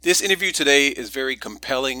This interview today is very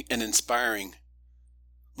compelling and inspiring.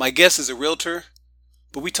 My guest is a realtor,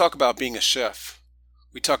 but we talk about being a chef.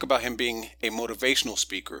 We talk about him being a motivational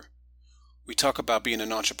speaker. We talk about being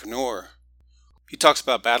an entrepreneur. He talks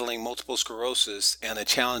about battling multiple sclerosis and the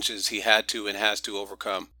challenges he had to and has to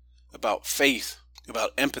overcome, about faith,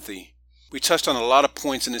 about empathy. We touched on a lot of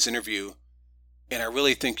points in this interview, and I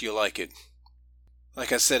really think you'll like it.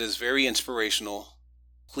 Like I said, it's very inspirational.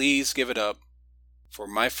 Please give it up for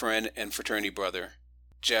my friend and fraternity brother,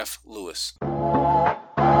 Jeff Lewis.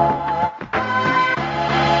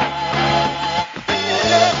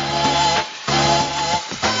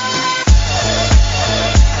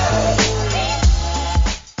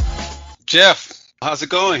 Jeff, how's it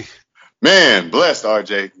going? Man, blessed,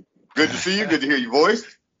 RJ. Good to see you. Good to hear your voice.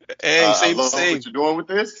 Hey, I love what you're doing with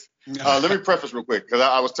this. Let me preface real quick, because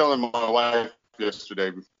I was telling my wife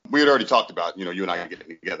yesterday, we had already talked about, you and I getting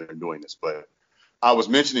together and doing this, but I was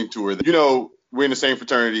mentioning to her that, we're in the same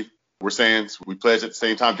fraternity. We're Sands. We pledge at the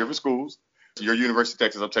same time, different schools. You're University of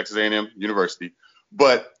Texas. I'm Texas A&M University.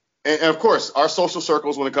 But, and of course, our social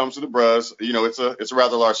circles when it comes to the bros, it's a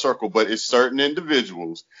rather large circle, but it's certain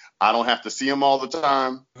individuals. I don't have to see them all the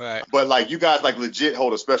time. Right. But, you guys, legit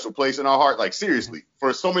hold a special place in our heart, seriously,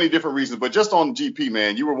 for so many different reasons. But just on GP,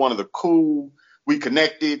 man, you were one of the cool, we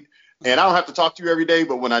connected. And I don't have to talk to you every day,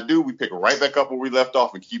 but when I do, we pick right back up where we left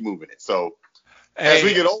off and keep moving it. So, as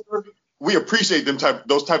we get older, we appreciate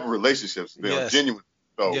those type of relationships. They're genuine.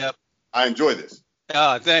 So yep. I enjoy this.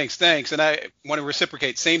 Thanks. And I want to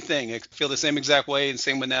reciprocate. Same thing. I feel the same exact way. And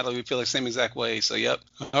same with Natalie. We feel the same exact way. So, yep.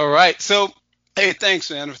 All right. So, hey,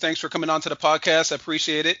 thanks, man. Thanks for coming on to the podcast. I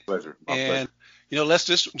appreciate it. Pleasure. My pleasure. Let's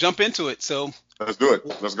just jump into it. So, let's do it.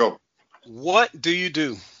 Let's go. What do you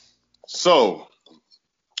do? So,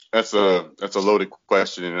 that's a loaded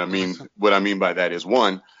question. And what I mean by that is,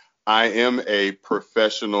 one, I am a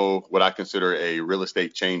professional, what I consider a real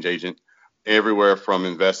estate change agent, everywhere from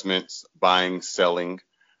investments, buying, selling,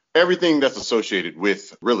 everything that's associated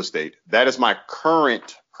with real estate. That is my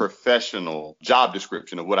current professional job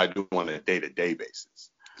description of what I do on a day-to-day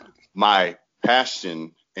basis. My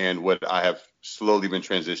passion and what I have slowly been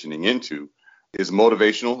transitioning into is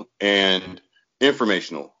motivational and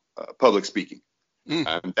informational public speaking.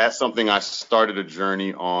 And that's something I started a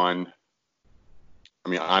journey on,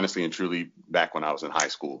 honestly and truly, back when I was in high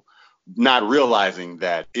school, not realizing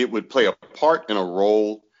that it would play a part and a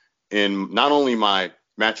role in not only my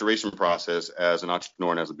maturation process as an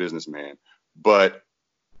entrepreneur and as a businessman, but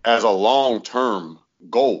as a long-term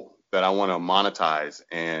goal that I want to monetize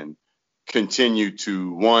and continue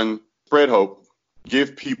to, one, spread hope,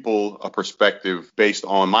 give people a perspective based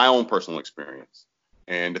on my own personal experience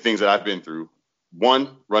and the things that I've been through.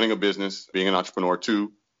 One, running a business, being an entrepreneur.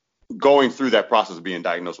 Two, going through that process of being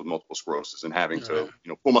diagnosed with multiple sclerosis and having to,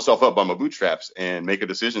 pull myself up by my bootstraps and make a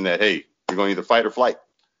decision that, hey, you're going to either fight or flight.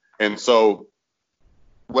 And so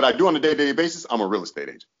what I do on a day-to-day basis, I'm a real estate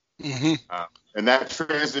agent. Mm-hmm. And that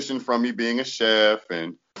transition from me being a chef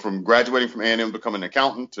and from graduating from A&M, becoming an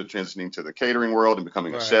accountant, to transitioning to the catering world and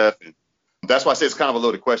becoming a chef. And that's why I say it's kind of a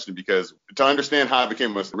loaded question, because to understand how I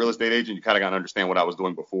became a real estate agent, you kind of got to understand what I was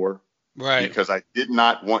doing before. Right. Because I did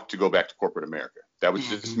not want to go back to corporate America. That was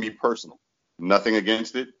just me personal. Nothing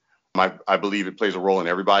against it. I believe it plays a role in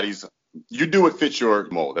everybody's. You do what fits your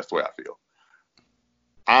mold. That's the way I feel.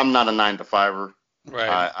 I'm not a 9-to-5er.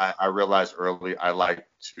 Right. I realized early I like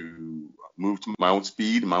to move to my own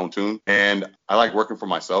speed, my own tune. And I like working for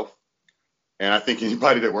myself. And I think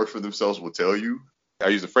anybody that works for themselves will tell you, I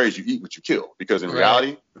use the phrase, you eat what you kill. Because in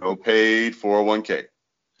reality, no paid 401k.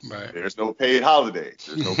 Right. There's no paid holidays.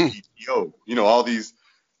 There's no PTO. All these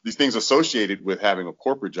things associated with having a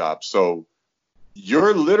corporate job. So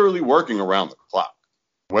you're literally working around the clock,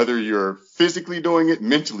 whether you're physically doing it,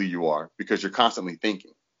 mentally you are, because you're constantly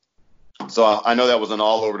thinking. So I know that was an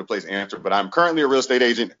all over the place answer, but I'm currently a real estate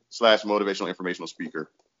agent / motivational informational speaker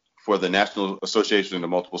for the National Association of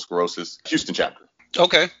Multiple Sclerosis Houston chapter.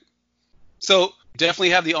 Okay. So definitely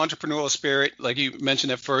have the entrepreneurial spirit. Like you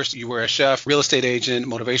mentioned at first, you were a chef, real estate agent,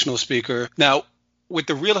 motivational speaker. Now, with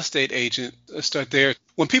the real estate agent, let's start there.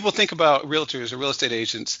 When people think about realtors or real estate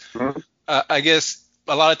agents, I guess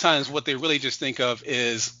a lot of times what they really just think of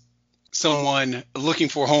is someone looking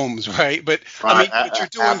for homes, right? But but you're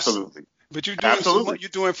doing absolutely. But you're doing so much. You're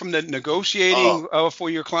doing from the negotiating for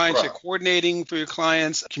your clients, you're coordinating for your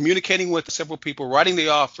clients, communicating with several people, writing the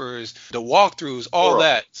offers, the walkthroughs, all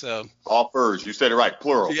that. So offers, you said it right,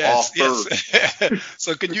 plural. Yes, offers. Yes.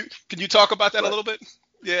 So can you talk about that a little bit?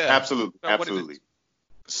 Yeah. Absolutely.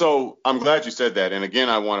 So I'm glad you said that. And again,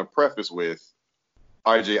 I want to preface with,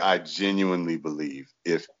 RJ, I genuinely believe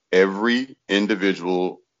if every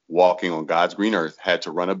individual walking on God's green earth had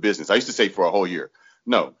to run a business, I used to say for a whole year.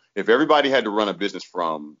 No, if everybody had to run a business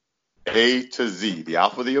from A to Z, the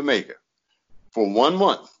alpha, the omega, for 1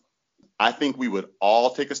 month, I think we would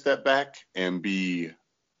all take a step back and be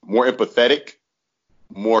more empathetic,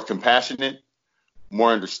 more compassionate,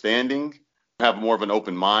 more understanding, have more of an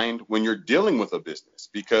open mind when you're dealing with a business,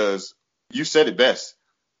 because you said it best.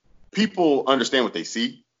 People understand what they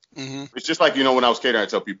see. Mm-hmm. It's just like, when I was catering, I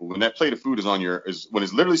tell people when that plate of food when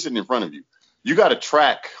it's literally sitting in front of you, you got to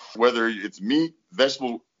track whether it's meat,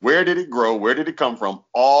 vegetable, where did it grow? Where did it come from?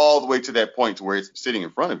 All the way to that point to where it's sitting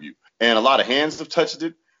in front of you. And a lot of hands have touched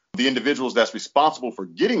it. The individuals that's responsible for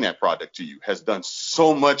getting that product to you has done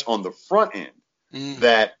so much on the front end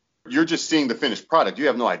that you're just seeing the finished product. You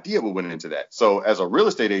have no idea what went into that. So as a real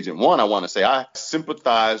estate agent, one, I want to say I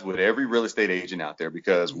sympathize with every real estate agent out there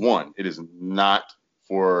because, one, it is not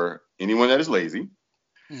for anyone that is lazy.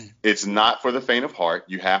 It's not for the faint of heart.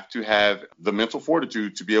 You have to have the mental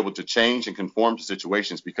fortitude to be able to change and conform to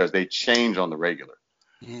situations because they change on the regular.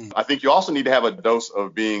 I think you also need to have a dose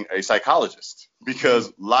of being a psychologist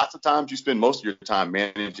because lots of times you spend most of your time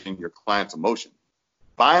managing your client's emotion.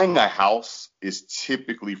 Buying a house is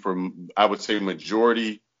typically, for, I would say,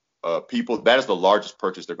 majority people, that is the largest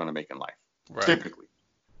purchase they're going to make in life, typically.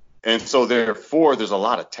 And so therefore, there's a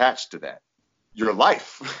lot attached to that. Your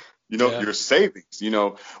life, your savings.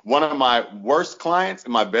 One of my worst clients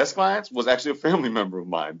and my best clients was actually a family member of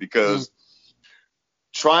mine because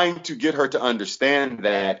trying to get her to understand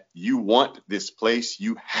that you want this place,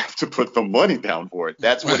 you have to put the money down for it.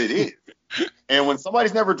 That's what it is. And when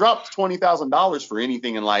somebody's never dropped $20,000 for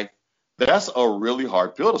anything in life, that's a really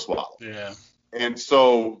hard pill to swallow. Yeah. And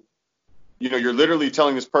so, you're literally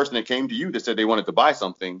telling this person that came to you that said they wanted to buy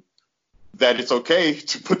something that it's okay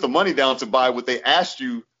to put the money down to buy what they asked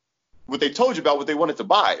you, what they told you about what they wanted to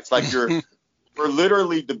buy. It's like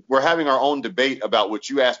we're having our own debate about what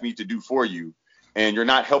you asked me to do for you. And you're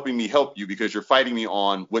not helping me help you because you're fighting me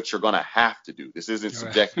on what you're going to have to do. This isn't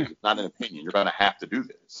subjective. It's not an opinion. You're going to have to do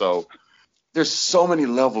this. So there's so many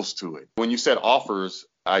levels to it. When you said offers,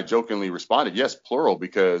 I jokingly responded, yes, plural,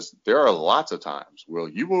 because there are lots of times where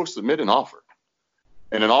you will submit an offer.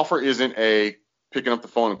 And an offer isn't a picking up the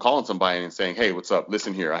phone and calling somebody and saying, hey, what's up?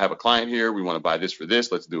 Listen here. I have a client here. We want to buy this for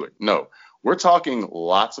this. Let's do it. No, we're talking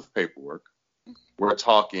lots of paperwork. We're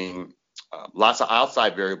talking lots of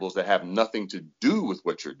outside variables that have nothing to do with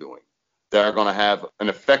what you're doing that are going to have an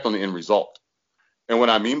effect on the end result. And what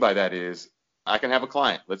I mean by that is I can have a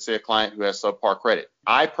client, let's say a client who has subpar credit.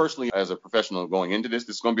 I personally, as a professional going into this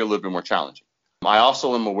is going to be a little bit more challenging. I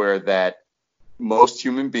also am aware that most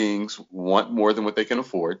human beings want more than what they can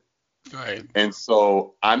afford. Right. And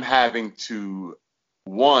so I'm having to,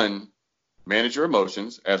 one, manage your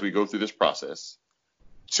emotions as we go through this process.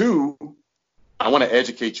 Two, I want to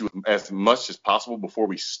educate you as much as possible before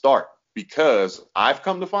we start, because I've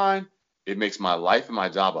come to find it makes my life and my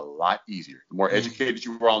job a lot easier. The more educated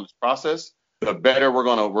you are on this process, the better we're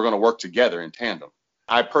gonna work together in tandem.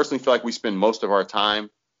 I personally feel like we spend most of our time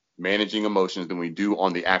managing emotions than we do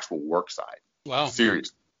on the actual work side. Wow.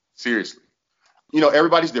 Seriously.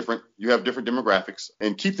 Everybody's different. You have different demographics,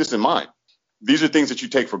 and keep this in mind. These are things that you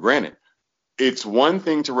take for granted. It's one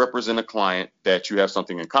thing to represent a client that you have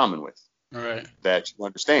something in common with. Right. That you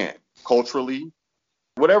understand culturally,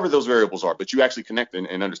 whatever those variables are, but you actually connect and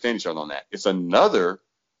understand each other on that. It's another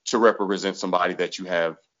to represent somebody that you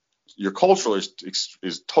have, your culture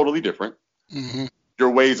is totally different. Mm-hmm.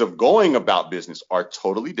 Your ways of going about business are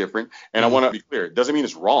totally different. And I want to be clear, it doesn't mean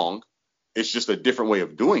it's wrong. It's just a different way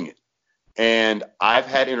of doing it. And I've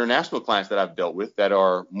had international clients that I've dealt with that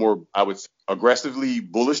are more, I would say, aggressively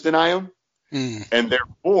bullish than I am. And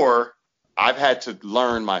therefore, I've had to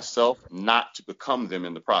learn myself not to become them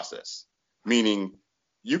in the process. Meaning,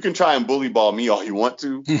 you can try and bully ball me all you want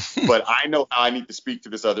to, but I know how I need to speak to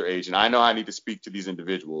this other agent. I know how I need to speak to these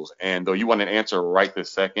individuals. And though you want an answer right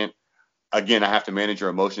this second, again, I have to manage your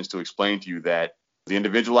emotions to explain to you that the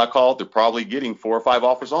individual I called, they're probably getting 4 or 5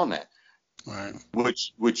 offers on that. Right.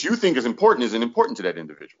 Which you think is important isn't important to that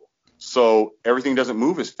individual. So everything doesn't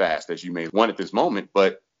move as fast as you may want at this moment,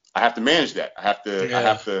 but I have to manage that. I have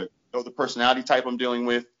to know the personality type I'm dealing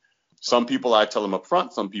with. Some people I tell them up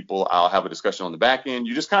front. Some people I'll have a discussion on the back end.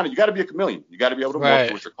 You got to be a chameleon. You got to be able to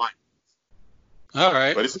work with your client. All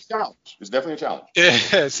right. But it's a challenge. It's definitely a challenge.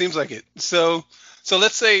 Yeah, it seems like it. So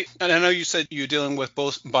let's say, and I know you said you're dealing with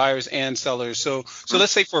both buyers and sellers. So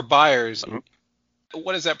let's say for buyers,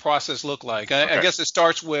 what does that process look like? I guess it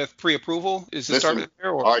starts with pre-approval. Is it start with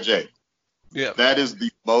there? Or? RJ, yeah, that is the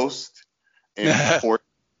most important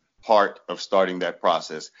part of starting that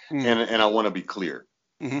process. And I want to be clear.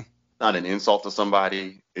 not an insult to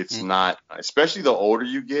somebody. It's not, especially the older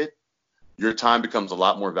you get, your time becomes a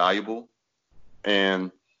lot more valuable.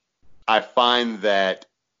 And I find that,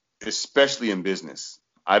 especially in business,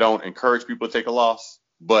 I don't encourage people to take a loss,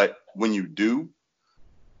 but when you do,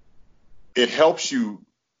 it helps you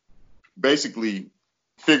basically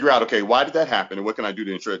figure out, okay, why did that happen and what can I do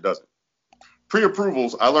to ensure it doesn't?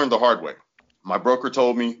 Pre-approvals, I learned the hard way. My broker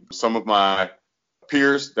told me, some of my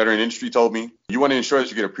peers that are in industry told me, you want to ensure that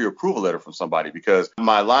you get a pre-approval letter from somebody, because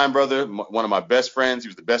my line brother, one of my best friends, he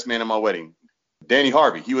was the best man at my wedding, Danny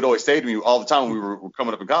Harvey, he would always say to me all the time when we were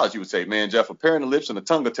coming up in college, he would say, man, Jeff, a pair of the lips and a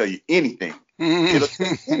tongue will tell you anything. It'll tell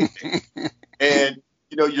you anything. And,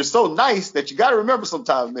 you know, you're so nice that you got to remember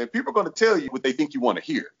sometimes, man, people are going to tell you what they think you want to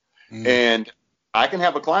hear. And I can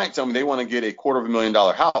have a client tell me they want to get a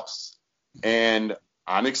 $250,000 house. And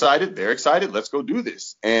I'm excited. They're excited. Let's go do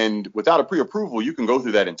this. And without a pre-approval, you can go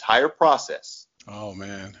through that entire process. Oh,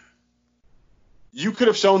 man. You could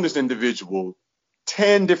have shown this individual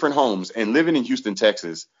 10 different homes, and living in Houston,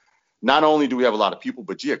 Texas, not only do we have a lot of people,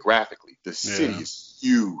 but geographically, the city is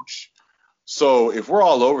huge. So if we're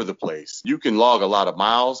all over the place, you can log a lot of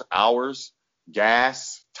miles, hours,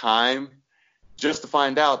 gas, time, just to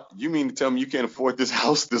find out. You mean to tell me you can't afford this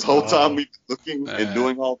house this whole time we've been looking and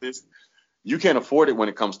doing all this? You can't afford it when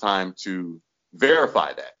it comes time to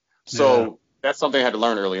verify that. So that's something I had to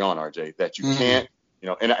learn early on, RJ, that you can't, you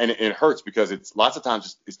know, and it hurts because it's lots of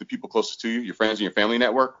times it's the people closest to you, your friends and your family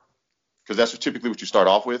network, because that's typically what you start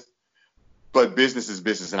off with. But business is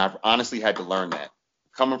business. And I've honestly had to learn that.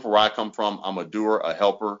 Coming from where I come from, I'm a doer, a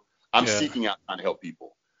helper. I'm seeking out trying to help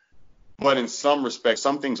people. But in some respects,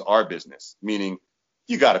 some things are business, meaning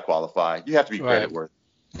you got to qualify. You have to be credit worthy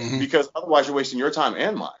because otherwise you're wasting your time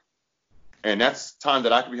and mine. And that's time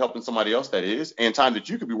that I could be helping somebody else that is, and time that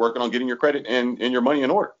you could be working on getting your credit and your money in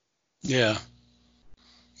order. Yeah.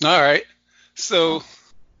 All right. So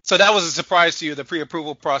that was a surprise to you, the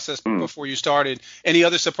pre-approval process before you started. Any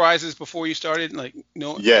other surprises before you started, like, you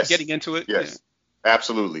know, getting into it? Yes,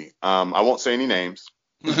 absolutely. I won't say any names.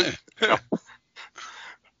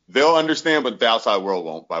 They'll understand, but the outside world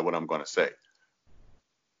won't by what I'm going to say.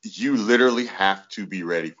 You literally have to be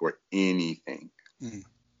ready for anything.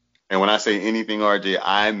 And when I say anything, RJ,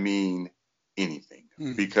 I mean anything.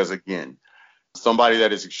 Because, again, somebody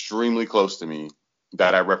that is extremely close to me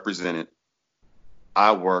that I represented,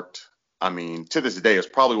 I worked, I mean, to this day, it's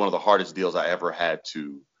probably one of the hardest deals I ever had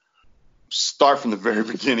to start from the very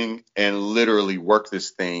beginning and literally work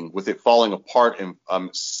this thing with it falling apart and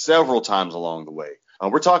several times along the way.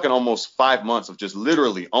 We're talking almost 5 months of just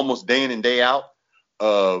literally almost day in and day out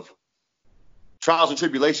of trials and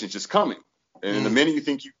tribulations just coming. And the minute you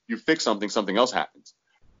think you fix something, something else happens.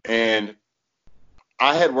 And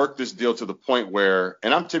I had worked this deal to the point where,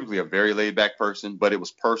 and I'm typically a very laid back person, but it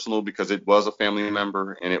was personal because it was a family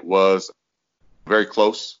member and it was very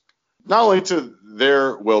close, not only to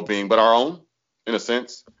their well-being, but our own in a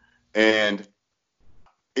sense. And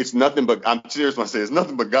it's nothing but, I'm serious when I say it's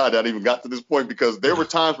nothing but God that I even got to this point, because there were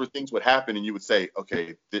times where things would happen and you would say,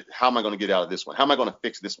 okay, how am I going to get out of this one? How am I going to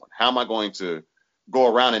fix this one? How am I going to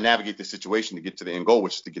go around and navigate this situation to get to the end goal,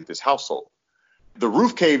 which is to get this household? The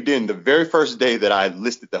roof caved in the very first day that I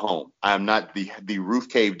listed the home. The roof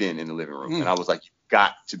caved in the living room. And I was like, you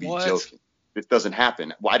got to be joking. This doesn't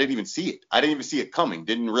happen. Well, I didn't even see it. I didn't even see it coming.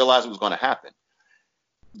 Didn't realize it was going to happen.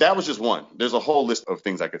 That was just one. There's a whole list of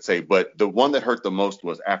things I could say, but the one that hurt the most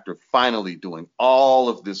was after finally doing all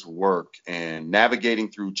of this work and navigating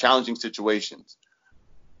through challenging situations,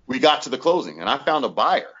 we got to the closing and I found a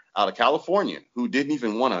buyer out of California who didn't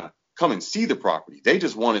even want to come and see the property. They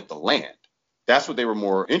just wanted the land. That's what they were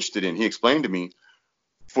more interested in. He explained to me,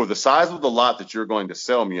 for the size of the lot that you're going to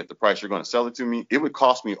sell me at the price you're going to sell it to me, it would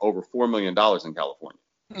cost me over $4 million in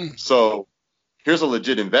California. So here's a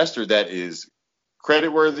legit investor that is credit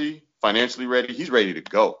worthy, financially ready. He's ready to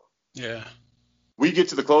go. Yeah. We get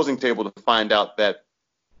to the closing table to find out that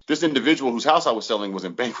this individual whose house I was selling was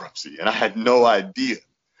in bankruptcy, and I had no idea.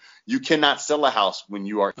 You cannot sell a house when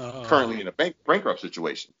you are currently in a bankrupt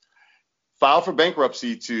situation. File for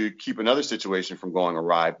bankruptcy to keep another situation from going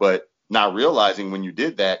awry, but not realizing when you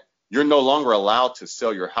did that, you're no longer allowed to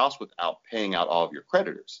sell your house without paying out all of your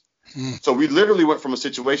creditors. So we literally went from a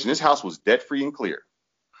situation, this house was debt free and clear.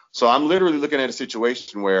 So I'm literally looking at a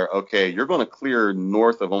situation where, okay, you're going to clear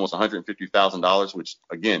north of almost $150,000, which,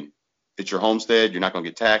 again, it's your homestead. You're not going to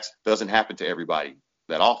get taxed. Doesn't happen to everybody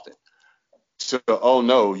that often. So, oh,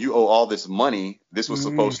 no, you owe all this money. This was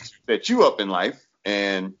supposed to set you up in life.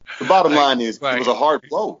 And the bottom line is it was a hard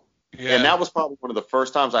blow. Yeah. And that was probably one of the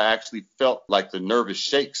first times I actually felt like the nervous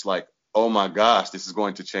shakes, like, oh, my gosh, this is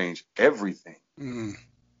going to change everything.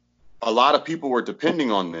 a lot of people were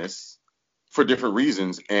depending on this for different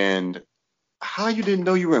reasons. And how you didn't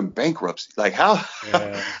know you were in bankruptcy? Like how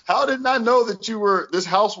Yeah. how did I know that this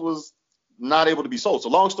house was not able to be sold? So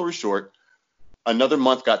long story short, another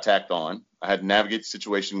month got tacked on. I had to navigate the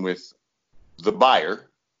situation with the buyer.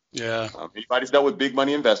 Yeah. Anybody's dealt with big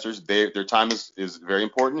money investors, their time is very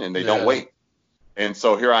important and they don't Yeah. wait. And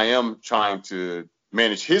so here I am trying to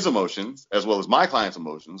manage his emotions as well as my client's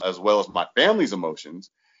emotions, as well as my family's emotions.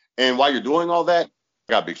 And while you're doing all that,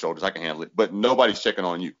 I got big shoulders, I can handle it, but nobody's checking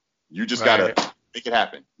on you. You just Right. gotta make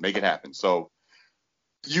it happen. So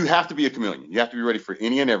you have to be a chameleon. You have to be ready for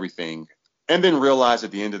any and everything. And then realize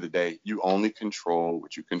at the end of the day, you only control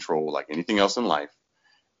what you control, like anything else in life.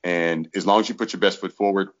 And as long as you put your best foot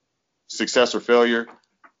forward, success or failure,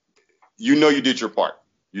 you know you did your part.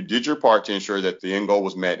 You did your part to ensure that the end goal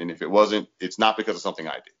was met. And if it wasn't, it's not because of something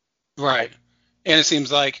I did. Right. And it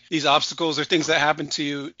seems like these obstacles are things that happen to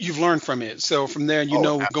you. You've learned from it. So from there, you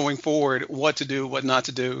know, going forward, what to do, what not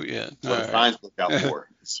to do. Yeah. So the signs look out for.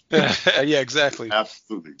 Yeah, exactly.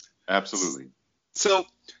 Absolutely. So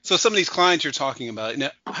some of these clients you're talking about, now,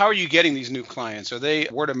 how are you getting these new clients? Are they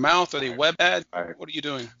word of mouth? Are they web ads? Right. What are you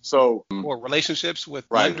doing? So, or relationships with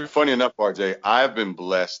right. lenders? Funny enough, RJ, I've been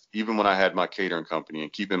blessed even when I had my catering company.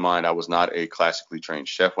 And keep in mind, I was not a classically trained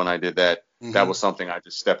chef when I did that. Mm-hmm. That was something I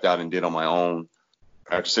just stepped out and did on my own.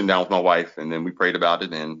 I was sitting down with my wife and then we prayed about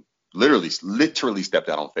it and literally stepped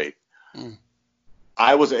out on faith. Mm.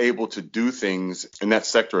 I was able to do things in that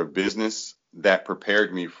sector of business that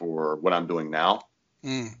prepared me for what I'm doing now.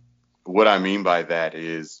 Mm. What I mean by that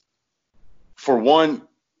is, for one,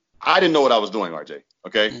 I didn't know what I was doing, RJ.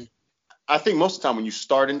 Okay. Mm. I think most of the time when you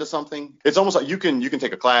start into something, it's almost like you can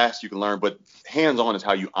take a class, you can learn, but hands-on is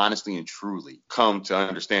how you honestly and truly come to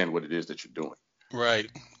understand what it is that you're doing. Right.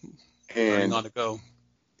 And on the go.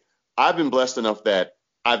 I've been blessed enough that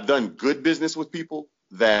I've done good business with people,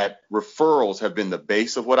 that referrals have been the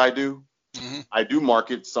base of what I do. Mm-hmm. I do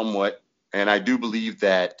market somewhat, and I do believe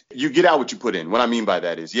that you get out what you put in. What I mean by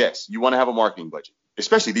that is, yes, you want to have a marketing budget,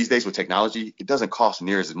 especially these days with technology. It doesn't cost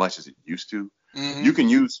near as much as it used to. Mm-hmm. You can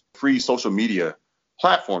use free social media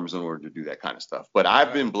platforms in order to do that kind of stuff. But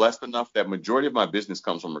I've been blessed enough that majority of my business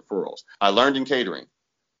comes from referrals. I learned in catering,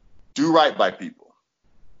 do right by people.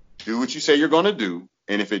 Do what you say you're going to do.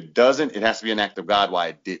 And if it doesn't, it has to be an act of God why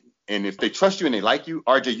it didn't. And if they trust you and they like you,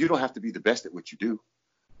 RJ, you don't have to be the best at what you do.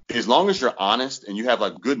 As long as you're honest and you have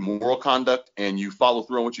like good moral conduct and you follow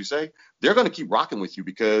through on what you say, they're going to keep rocking with you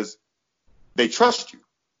because they trust you.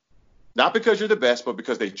 Not because you're the best, but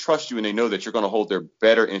because they trust you and they know that you're going to hold their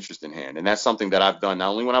better interest in hand. And that's something that I've done not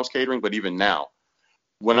only when I was catering, but even now.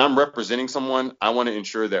 When I'm representing someone, I want to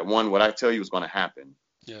ensure that, one, what I tell you is going to happen.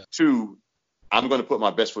 Yeah. Two, I'm going to put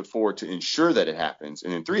my best foot forward to ensure that it happens.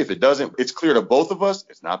 And then three, if it doesn't, it's clear to both of us,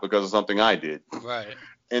 it's not because of something I did. Right.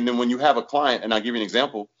 And then when you have a client, and I'll give you an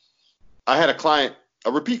example, I had a client,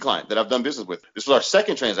 a repeat client that I've done business with. This was our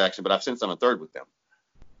second transaction, but I've since done a third with them.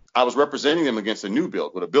 I was representing them against a new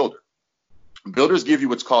build with a builder. Builders give you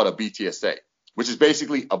what's called a BTSA, which is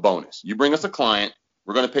basically a bonus. You bring us a client,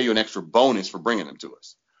 we're going to pay you an extra bonus for bringing them to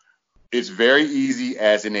us. It's very easy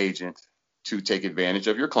as an agent to take advantage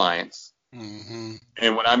of your clients. Mm-hmm.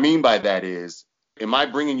 And what I mean by that is, am I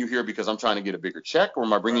bringing you here because I'm trying to get a bigger check, or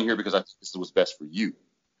am I bringing you here because I think this is what's best for you?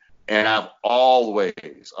 And I've always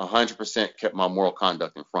 100% kept my moral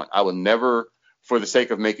conduct in front. I would never, for the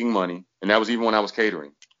sake of making money, and that was even when I was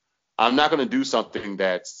catering, I'm not going to do something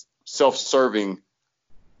that's self-serving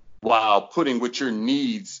while putting what your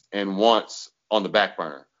needs and wants on the back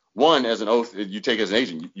burner. One, as an oath you take as an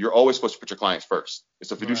agent, you're always supposed to put your clients first.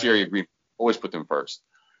 It's a fiduciary agreement. Always put them first.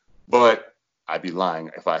 But I'd be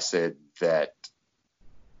lying if I said that,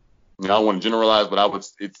 I don't want to generalize, but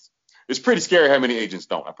it's pretty scary how many agents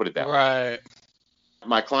don't. I put it that way. Right.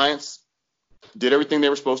 My clients did everything they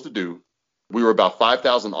were supposed to do. We were about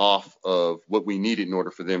 5,000 off of what we needed in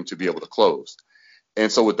order for them to be able to close. And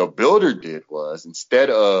so what the builder did was, instead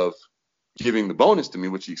of giving the bonus to me,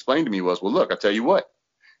 what he explained to me was, well, look, I'll tell you what,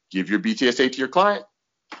 give your BTSA to your client.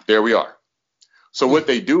 There we are. So what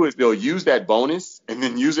they do is they'll use that bonus and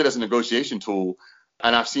then use it as a negotiation tool.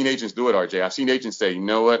 And I've seen agents do it, RJ. I've seen agents say, you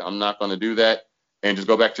know what, I'm not going to do that, and just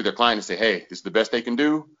go back to their client and say, hey, this is the best they can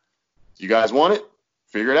do. You guys want it?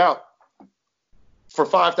 Figure it out. For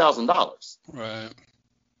 $5,000. Right.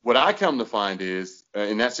 What I come to find is,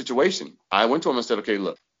 in that situation, I went to him and said, okay,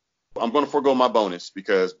 look, I'm going to forego my bonus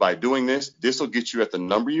because by doing this will get you at the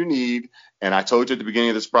number you need. And I told you at the beginning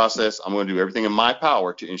of this process, I'm going to do everything in my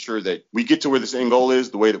power to ensure that we get to where this end goal is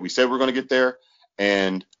the way that we said we're going to get there,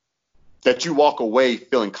 and that you walk away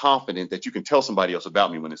feeling confident that you can tell somebody else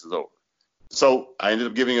about me when this is over. So I ended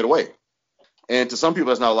up giving it away. And to some people,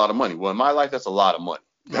 that's not a lot of money. Well, in my life, that's a lot of money.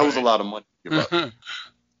 That was a lot of money to give up.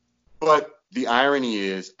 But the irony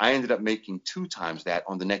is I ended up making 2 times that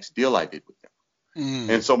on the next deal I did with them.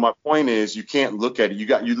 And so my point is, you can't look at it.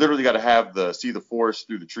 You literally got to have see the forest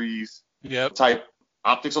through the trees type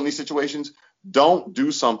optics on these situations. Don't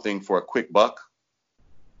do something for a quick buck,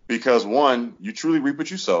 because 1, you truly reap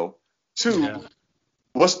what you sow. 2,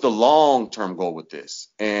 what's the long-term goal with this?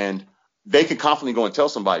 And they can confidently go and tell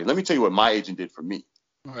somebody, let me tell you what my agent did for me.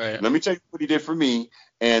 Right. Let me tell you what he did for me.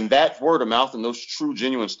 And that word of mouth and those true,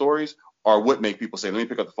 genuine stories are what make people say, let me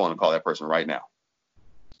pick up the phone and call that person right now.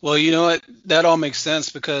 Well, you know what? That all makes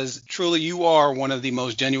sense, because truly you are one of the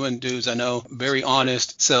most genuine dudes I know, very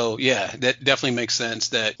honest. So yeah, that definitely makes sense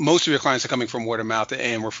that most of your clients are coming from word of mouth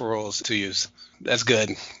and referrals to you. That's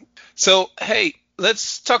good. So, hey,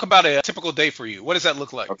 let's talk about a typical day for you. What does that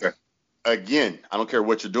look like? Okay. Again, I don't care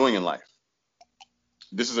what you're doing in life.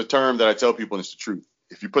 This is a term that I tell people, and it's the truth.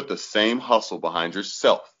 If you put the same hustle behind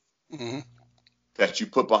yourself that you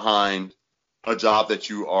put behind a job that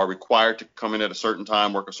you are required to come in at a certain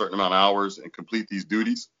time, work a certain amount of hours, and complete these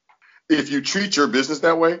duties, if you treat your business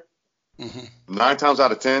that way, 9 times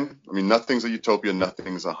out of 10, I mean, nothing's a utopia,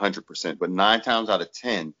 nothing's 100%, but 9 times out of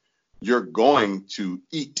 10, you're going to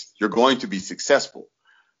eat. You're going to be successful.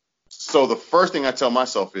 So the first thing I tell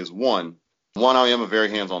myself is, one, I am a very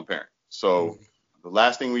hands-on parent. So the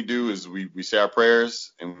last thing we do is we say our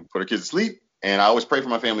prayers and we put our kids to sleep. And I always pray for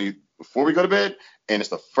my family before we go to bed. And it's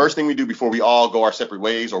the first thing we do before we all go our separate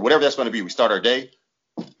ways or whatever that's going to be. We start our day.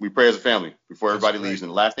 We pray as a family before everybody leaves. And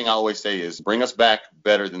the last thing I always say is, bring us back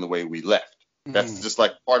better than the way we left. That's just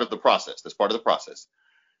like part of the process. That's part of the process.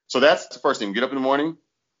 So that's the first thing. Get up in the morning,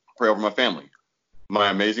 pray over my family.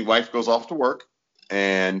 My amazing wife goes off to work.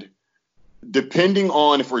 And depending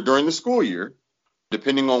on if we're during the school year,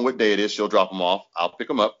 depending on what day it is, she'll drop them off. I'll pick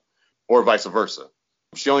them up, or vice versa.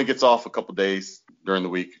 She only gets off a couple days during the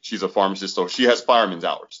week. She's a pharmacist, so she has fireman's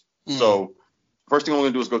hours. So first thing I'm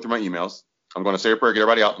going to do is go through my emails. I'm going to say a prayer, get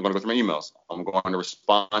everybody out. I'm going to go through my emails. I'm going to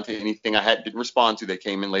respond to anything I didn't respond to that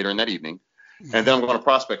came in later in that evening. And then I'm going to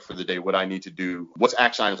prospect for the day what I need to do, what's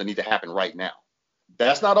action items that need to happen right now.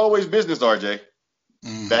 That's not always business, RJ.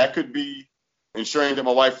 That could be ensuring that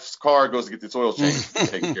my wife's car goes to get its oil changed and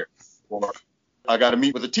taken care of. Or I got to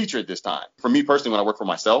meet with a teacher at this time. For me personally, when I work for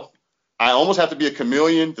myself, I almost have to be a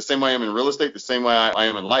chameleon, the same way I am in real estate, the same way I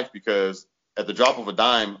am in life, because at the drop of a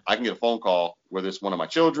dime, I can get a phone call, whether it's one of my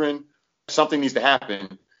children, something needs to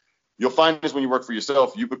happen. You'll find this when you work for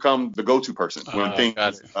yourself, you become the go-to person when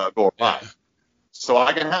things go awry. So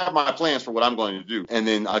I can have my plans for what I'm going to do, and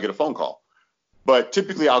then I'll get a phone call. But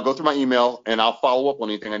typically I'll go through my email and I'll follow up on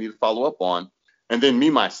anything I need to follow up on. And then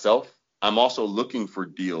me, myself, I'm also looking for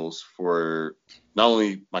deals for not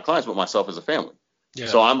only my clients, but myself as a family. Yeah.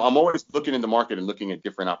 So I'm always looking in the market and looking at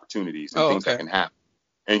different opportunities and things that can happen.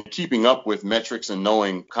 And keeping up with metrics and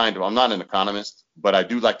knowing I'm not an economist, but I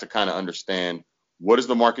do like to kind of understand what is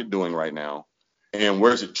the market doing right now and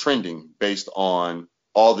where is it trending based on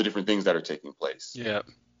all the different things that are taking place. Yeah.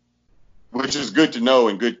 Which is good to know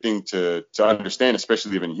and good thing to understand,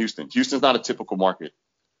 especially living in Houston. Houston's not a typical market.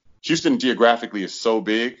 Houston geographically is so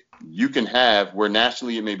big. You can have, where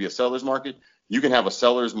nationally it may be a seller's market, you can have a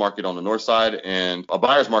seller's market on the north side and a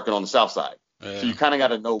buyer's market on the south side. Yeah. So you kind of got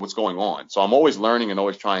to know what's going on. So I'm always learning and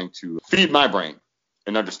always trying to feed my brain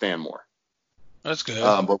and understand more. That's good.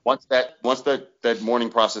 But once that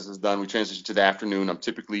morning process is done, we transition to the afternoon. I'm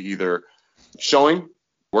typically either showing,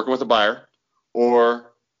 working with a buyer,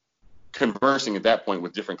 or conversing at that point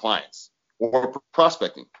with different clients or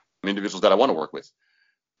prospecting individuals that I want to work with.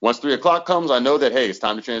 Once 3 o'clock comes, I know that, hey, it's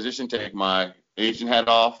time to transition, take my agent hat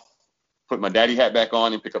off, put my daddy hat back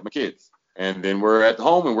on, and pick up my kids. And then we're at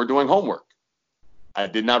home and we're doing homework. I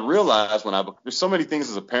did not realize there's so many things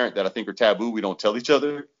as a parent that I think are taboo we don't tell each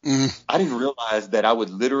other. I didn't realize that I would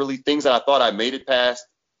literally, things that I thought I made it past,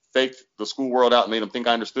 faked the school world out and made them think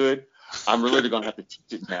I understood, I'm really going to have to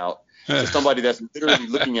teach it now to somebody that's literally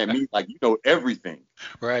looking at me like, you know everything.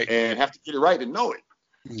 Right. And have to get it right and know it.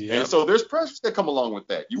 Yep. And so there's pressures that come along with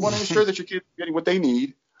that. You want to ensure that your kids are getting what they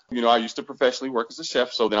need. You know, I used to professionally work as a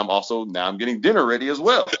chef, so then I'm getting dinner ready as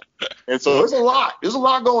well. And so there's a lot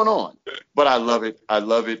going on, but I love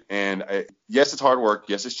it. And yes, it's hard work.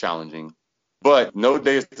 Yes, it's challenging, but no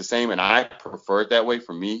day is the same. And I prefer it that way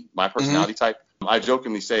for me, my personality type. I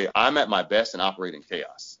jokingly say I'm at my best in operating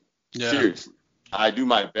chaos. Yeah. Seriously. I do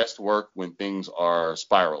my best work when things are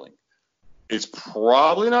spiraling. It's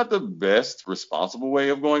probably not the best responsible way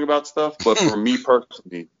of going about stuff, but for me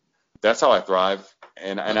personally, that's how I thrive.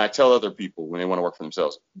 And I tell other people when they want to work for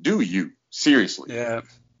themselves, do you, seriously. Yeah.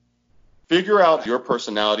 figure out your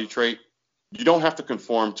personality trait. You don't have to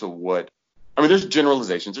conform to there's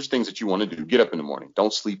generalizations. There's things that you want to do. Get up in the morning.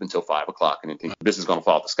 Don't sleep until 5 o'clock and then think this is going to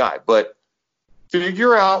fall out the sky. But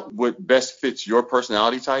figure out what best fits your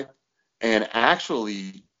personality type and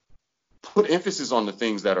actually put emphasis on the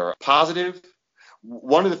things that are positive.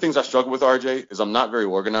 One of the things I struggle with, RJ, is I'm not very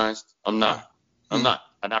organized. I'm not. And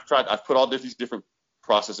I've put all these different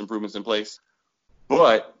process improvements in place.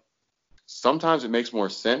 But sometimes it makes more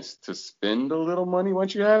sense to spend a little money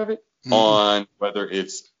once you have it on whether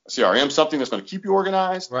it's CRM, something that's going to keep you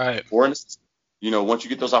organized, right? Or once you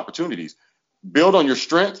get those opportunities, build on your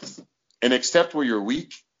strengths and accept where you're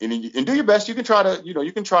weak and do your best. You can try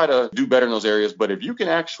to do better in those areas. But if you can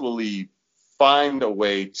actually find a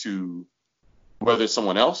way to, whether it's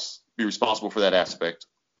someone else, be responsible for that aspect,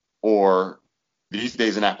 or these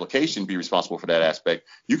days an application be responsible for that aspect,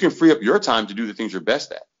 you can free up your time to do the things you're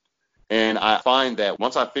best at. And I find that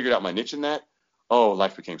once I figured out my niche in that,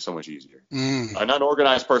 life became so much easier. A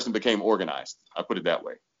non-organized person became organized. I put it that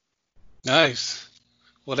way. Nice.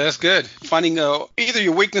 Well, that's good. Finding either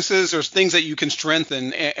your weaknesses or things that you can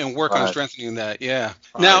strengthen and work on strengthening that. Yeah.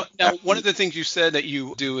 Now, one of the things you said that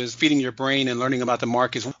you do is feeding your brain and learning about the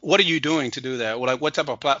markets. What are you doing to do that? What type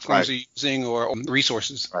of platforms are you using or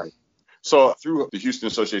resources? Right. So through the Houston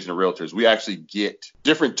Association of Realtors, we actually get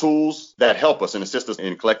different tools that help us and assist us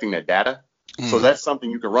in collecting that data. So that's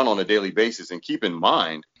something you can run on a daily basis, and keep in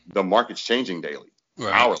mind the market's changing daily,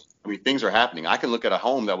 hourly. Things are happening. I can look at a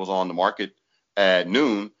home that was on the market at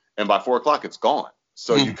noon, and by 4 o'clock it's gone.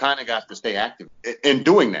 So you kind of got to stay active in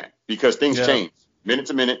doing that, because things change minute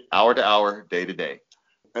to minute, hour to hour, day to day.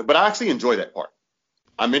 But I actually enjoy that part.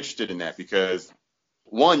 I'm interested in that because,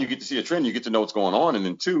 one, you get to see a trend, you get to know what's going on, and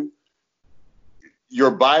then two,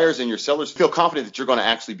 your buyers and your sellers feel confident that you're going to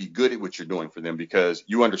actually be good at what you're doing for them because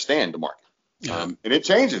you understand the market. And it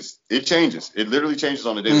changes. It literally changes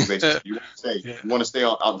on a daily basis. You want to stay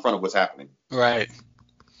out in front of what's happening. Right.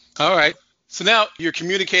 All right. So now you're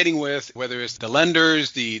communicating with, whether it's the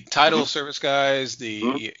lenders, the title service guys,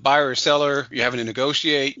 the buyer or seller, you're having to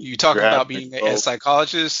negotiate. You talk about being a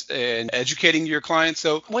psychologist and educating your clients.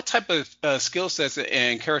 So what type of skill sets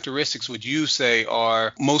and characteristics would you say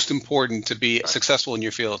are most important to be successful in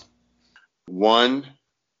your field? One,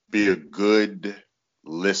 be a good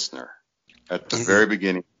listener. At the very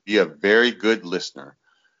beginning, be a very good listener.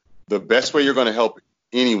 The best way you're going to help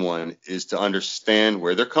anyone is to understand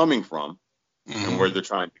where they're coming from and where they're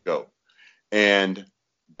trying to go. And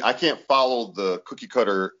I can't follow the cookie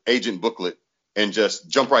cutter agent booklet and just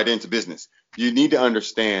jump right into business. You need to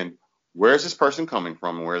understand, where is this person coming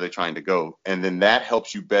from and where are they trying to go? And then that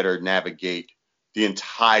helps you better navigate the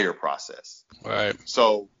entire process. Right.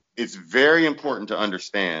 So it's very important to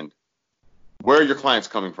understand where are your clients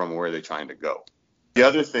coming from and where are they trying to go. The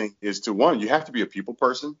other thing is you have to be a people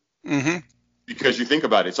person. Because you think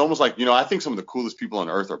about it, it's almost like, I think some of the coolest people on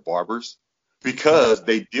earth are barbers, because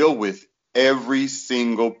they deal with every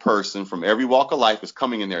single person from every walk of life is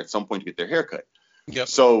coming in there at some point to get their hair cut.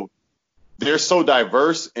 So they're so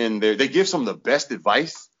diverse, and they give some of the best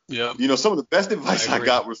advice. Some of the best advice I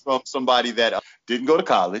got was from somebody that didn't go to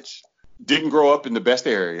college, didn't grow up in the best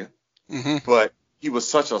area, but he was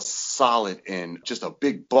such a solid and just a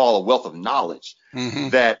big ball of wealth of knowledge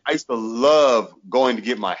that I used to love going to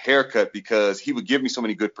get my hair cut, because he would give me so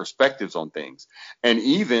many good perspectives on things. And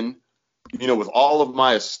even, with all of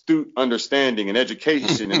my astute understanding and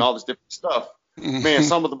education and all this different stuff, man,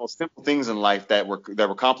 some of the most simple things in life that were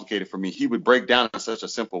complicated for me, he would break down in such a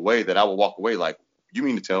simple way that I would walk away like, you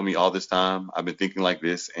mean to tell me all this time I've been thinking like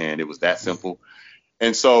this and it was that simple?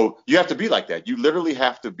 And so you have to be like that. You literally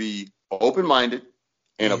have to be open-minded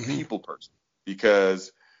and a people person,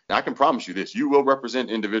 because I can promise you this, you will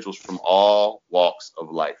represent individuals from all walks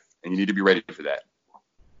of life, and you need to be ready for that.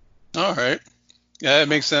 All right. Yeah, that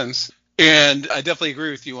makes sense. And I definitely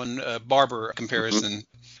agree with you on barber comparison.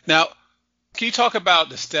 Now, can you talk about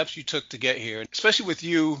the steps you took to get here, especially with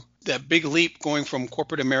you, that big leap going from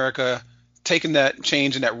corporate America, taking that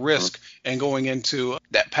change and that risk and going into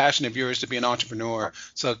that passion of yours to be an entrepreneur?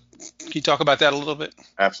 So can you talk about that a little bit?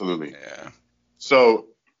 Absolutely. Yeah. So,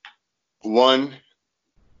 one,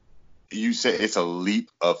 you say it's a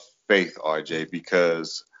leap of faith, RJ,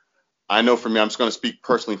 because I know for me, I'm just going to speak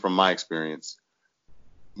personally from my experience.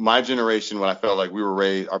 My generation, when I felt like we were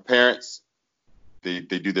raised, our parents, they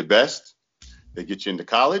do their best. They get you into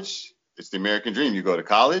college. It's the American dream. You go to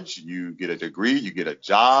college, you get a degree, you get a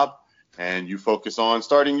job, and you focus on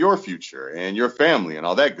starting your future and your family and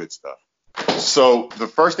all that good stuff. So the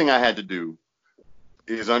first thing I had to do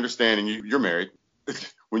is understand, and you're married.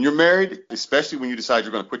 When you're married, especially when you decide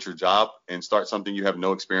you're going to quit your job and start something you have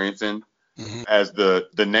no experience in, Mm-hmm. as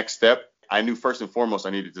the next step. I knew first and foremost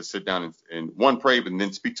I needed to sit down and one, pray, but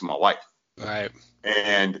then speak to my wife. Right.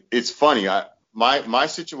 And it's funny. My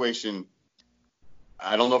situation,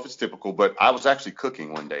 I don't know if it's typical, but I was actually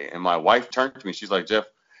cooking one day, and my wife turned to me. She's like, Jeff,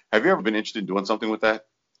 have you ever been interested in doing something with that?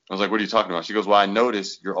 I was like, what are you talking about? She goes, well, I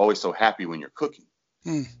notice you're always so happy when you're cooking.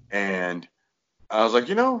 Mm. And I was like,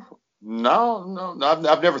 no,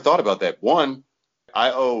 I've never thought about that. One,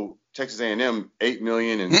 I owe Texas A&M $8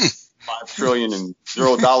 million and $5 trillion and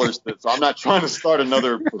 $0, so I'm not trying to start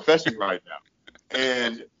another profession right now.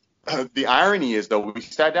 And the irony is, though, we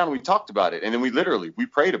sat down and we talked about it, and then we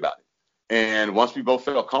prayed about it. And once we both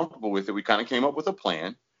felt comfortable with it, we kind of came up with a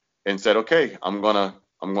plan and said, okay, I'm gonna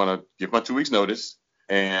give my 2 weeks notice,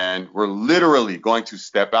 and we're literally going to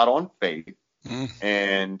step out on faith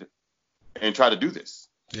and try to do this.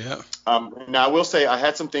 Yeah. Now, I will say I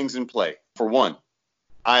had some things in play. For one,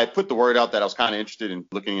 I had put the word out that I was kind of interested in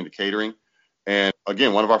looking into catering. And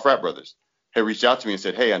again, one of our frat brothers had reached out to me and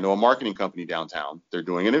said, hey, I know a marketing company downtown. They're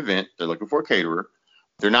doing an event. They're looking for a caterer.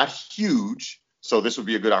 They're not huge, so this would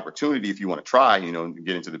be a good opportunity if you want to try, and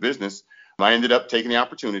get into the business. I ended up taking the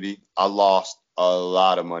opportunity. I lost a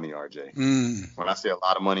lot of money, RJ. When I say a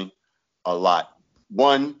lot of money, a lot.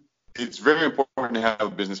 One, it's very important to have a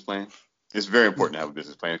business plan. It's very important to have a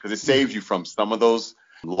business plan because it saves you from some of those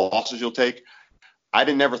losses you'll take. I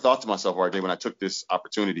never thought to myself, RJ, when I took this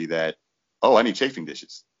opportunity that, oh, I need chafing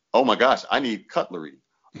dishes. Oh, my gosh, I need cutlery.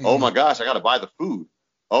 Oh, my gosh, I got to buy the food.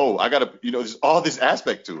 Oh, I got to, there's all this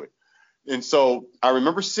aspect to it. And so I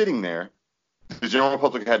remember sitting there. The general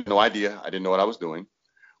public had no idea. I didn't know what I was doing.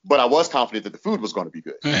 But I was confident that the food was going to be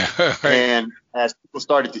good. Right. And as people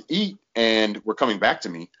started to eat and were coming back to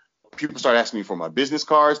me, people started asking me for my business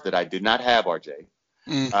cards that I did not have, RJ.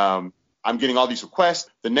 I'm getting all these requests.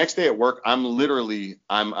 The next day at work, I'm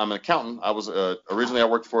an accountant. I was originally I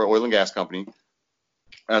worked for an oil and gas company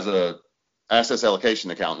as a assets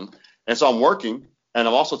allocation accountant. And so I'm working and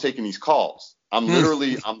I'm also taking these calls. I'm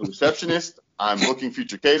the receptionist. I'm booking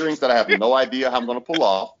future caterings that I have no idea how I'm going to pull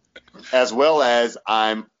off, as well as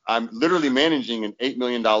I'm literally managing an $8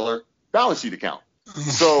 million balance sheet account.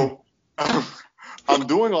 So I'm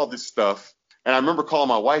doing all this stuff. And I remember calling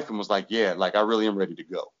my wife and was like, yeah, like I really am ready to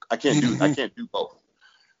go. I can't do both.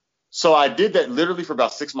 So I did that literally for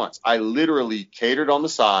about 6 months. I literally catered on the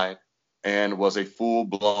side and was a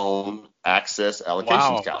full-blown access allocation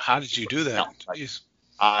Wow. scout. How did you do that?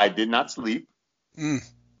 I did not sleep.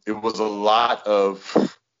 It was a lot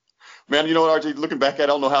of, man, you know what, RJ, looking back at it, I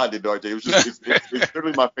don't know how I did, RJ. It was just, it's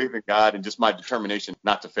literally my faith in God and just my determination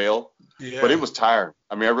not to fail. Yeah. But it was tiring.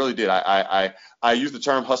 I mean, I really did. I use the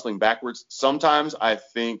term hustling backwards. Sometimes I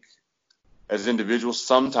think as individuals,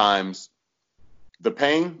 sometimes the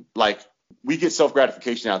pain, like we get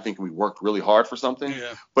self-gratification out of thinking we worked really hard for something,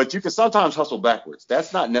 but you can sometimes hustle backwards.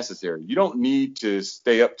 That's not necessary. You don't need to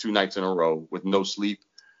stay up 2 nights in a row with no sleep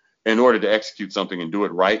in order to execute something and do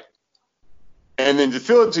it right. And then to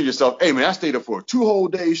feel it to yourself, hey, man, I stayed up for 2 whole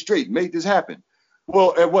days straight and made this happen.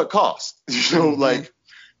 Well, at what cost? Like,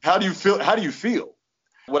 how do you feel?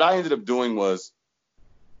 What I ended up doing was,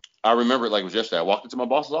 I remember it like it was yesterday. I walked into my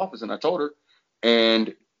boss's office and I told her,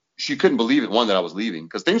 and she couldn't believe it, one, that I was leaving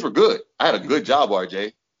because things were good. I had a good job,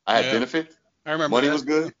 RJ. I had benefits. I remember money that. was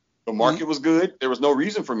good. The market was good. There was no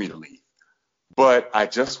reason for me to leave. But I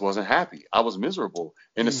just wasn't happy. I was miserable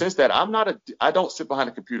in the sense that I don't sit behind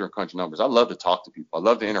a computer and crunch numbers. I love to talk to people. I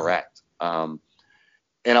love to interact. And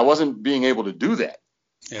I wasn't being able to do that.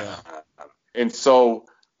 Yeah. And so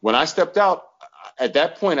when I stepped out, at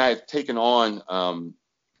that point I had taken on,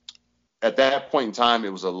 at that point in time,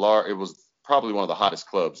 it was probably one of the hottest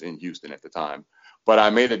clubs in Houston at the time. But I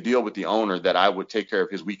made a deal with the owner that I would take care of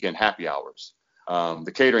his weekend happy hours,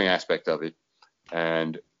 the catering aspect of it.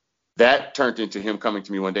 And that turned into him coming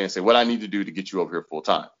to me one day and saying, what I need to do to get you over here full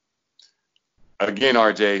time. Again,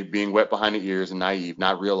 RJ, being wet behind the ears and naive,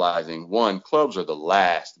 not realizing, one, clubs are the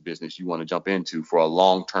last business you want to jump into for a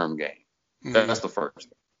long-term gain. That's the first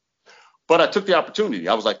thing. But I took the opportunity.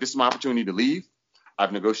 I was like, this is my opportunity to leave.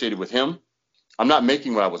 I've negotiated with him. I'm not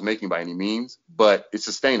making what I was making by any means, but it's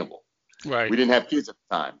sustainable. Right. We didn't have kids at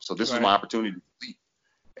the time. So this was my opportunity to leave.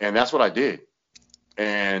 And that's what I did.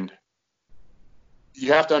 And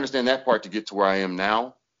you have to understand that part to get to where I am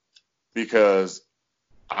now, because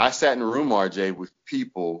I sat in a room, RJ, with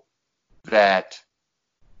people that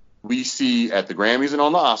we see at the Grammys and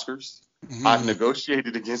on the Oscars. I've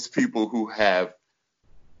negotiated against people who have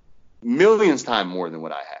millions times more than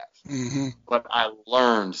what I have. But I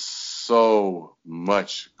learned so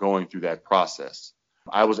much going through that process.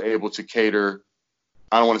 I was able to cater,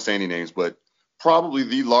 I don't want to say any names, but probably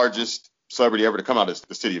the largest celebrity ever to come out of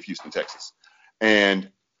the city of Houston, Texas, and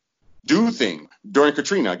do things. During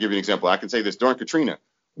Katrina, I'll give you an example. I can say this. During Katrina,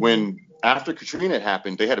 after Katrina had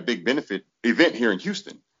happened, they had a big benefit event here in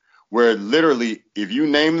Houston where literally if you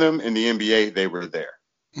name them in the NBA, they were there.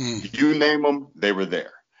 You name them, they were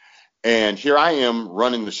there. And here I am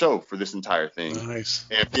running the show for this entire thing. Nice.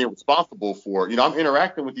 And being responsible for, I'm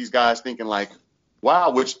interacting with these guys thinking like,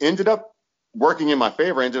 wow, which ended up working in my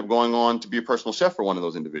favor. I ended up going on to be a personal chef for one of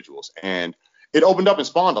those individuals. And it opened up and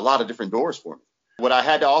spawned a lot of different doors for me. What I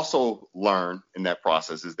had to also learn in that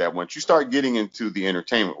process is that once you start getting into the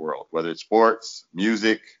entertainment world, whether it's sports,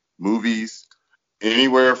 music, movies,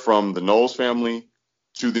 anywhere from the Knowles family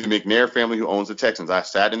to the McNair family who owns the Texans, I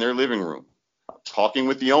sat in their living room talking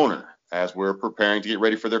with the owner as we're preparing to get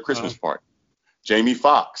ready for their Christmas party. Jamie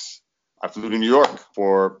Foxx, I flew to New York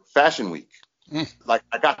for Fashion Week. Like,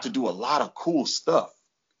 I got to do a lot of cool stuff,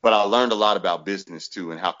 but I learned a lot about business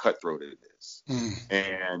too and how cutthroat it is.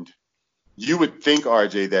 And you would think,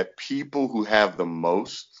 RJ, that people who have the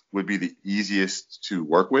most would be the easiest to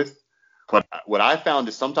work with. But what I found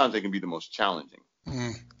is sometimes they can be the most challenging.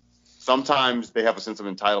 Sometimes they have a sense of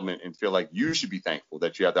entitlement and feel like you should be thankful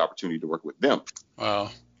that you have the opportunity to work with them. Wow.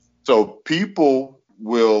 So people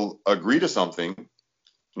will agree to something.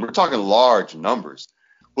 We're talking large numbers.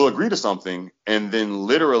 Will agree to something and then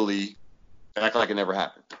literally act like it never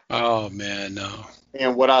happened. Oh, man, no.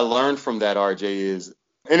 And what I learned from that, RJ, is,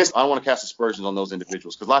 I don't want to cast aspersions on those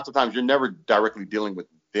individuals because lots of times you're never directly dealing with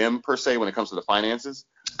them per se when it comes to the finances.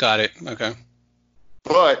 Got it. Okay.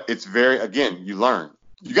 But it's you learn.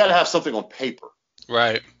 You got to have something on paper.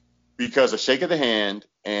 Right. Because a shake of the hand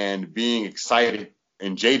and being excited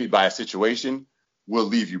and jaded by a situation will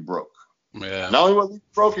leave you broke. Yeah. Not only will it leave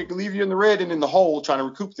you broke, it can leave you in the red and in the hole trying to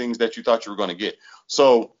recoup things that you thought you were going to get.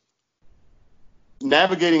 So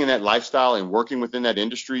navigating in that lifestyle and working within that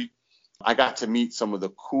industry, I got to meet some of the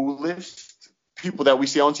coolest people that we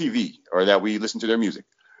see on TV or that we listen to their music.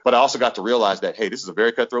 But I also got to realize that, hey, this is a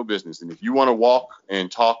very cutthroat business. And if you want to walk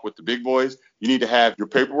and talk with the big boys, you need to have your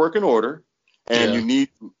paperwork in order. And you need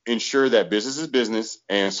to ensure that business is business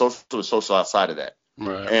and social is social outside of that.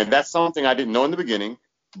 Right. And that's something I didn't know in the beginning,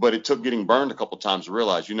 but it took getting burned a couple of times to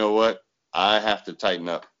realize, you know what? I have to tighten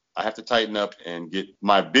up. I have to tighten up and get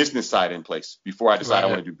my business side in place before I decide I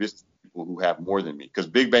want to do business with people who have more than me. Because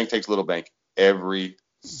big bank takes little bank every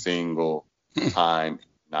single time.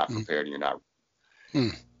 Not prepared and you're not.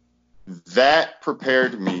 That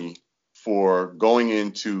prepared me for going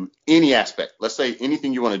into any aspect. Let's say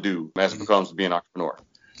anything you want to do as it becomes being an entrepreneur.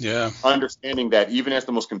 Yeah. Understanding that even as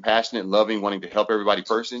the most compassionate, loving, wanting to help everybody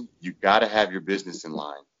person, you got to have your business in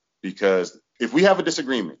line. Because if we have a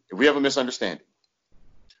disagreement, if we have a misunderstanding,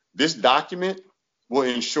 this document will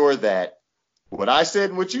ensure that what I said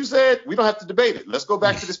and what you said, we don't have to debate it. Let's go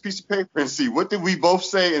back to this piece of paper and see what did we both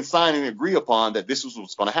say and sign and agree upon that this was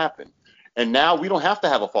what's going to happen. And now we don't have to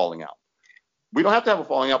have a falling out. We don't have to have a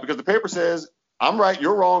falling out because the paper says I'm right,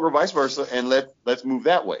 you're wrong, or vice versa, and let's move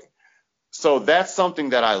that way. So that's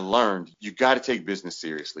something that I learned. You got to take business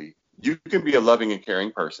seriously. You can be a loving and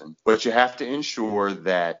caring person, but you have to ensure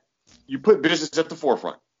that you put business at the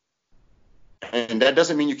forefront. And that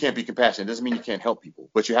doesn't mean you can't be compassionate. It doesn't mean you can't help people,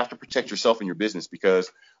 but you have to protect yourself and your business because,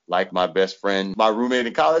 like my best friend, my roommate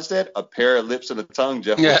in college said, a pair of lips and a tongue,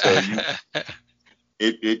 Jeff, will tell you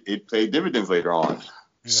it paid dividends later on.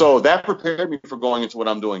 Yeah. So that prepared me for going into what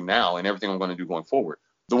I'm doing now and everything I'm going to do going forward.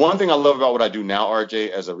 The one thing I love about what I do now,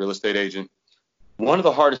 RJ, as a real estate agent, one of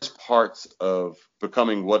the hardest parts of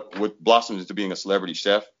becoming what blossoms into being a celebrity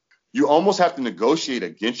chef, you almost have to negotiate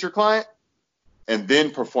against your client and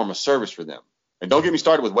then perform a service for them. And don't get me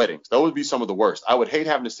started with weddings. Those would be some of the worst. I would hate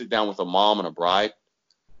having to sit down with a mom and a bride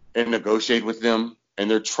and negotiate with them, and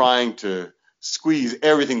they're trying to squeeze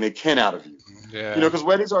everything they can out of you. Yeah. Because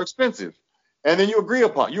weddings are expensive. And then you agree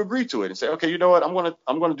to it and say, okay, you know what? I'm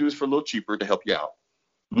going to do this for a little cheaper to help you out.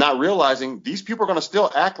 Not realizing these people are going to still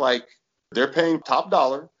act like they're paying top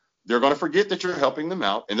dollar. They're going to forget that you're helping them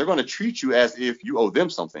out, and they're going to treat you as if you owe them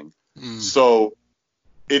something. So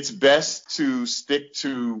it's best to stick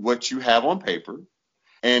to what you have on paper.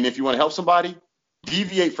 And if you want to help somebody,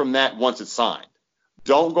 deviate from that once it's signed.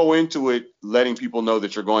 Don't go into it letting people know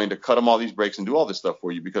that you're going to cut them all these breaks and do all this stuff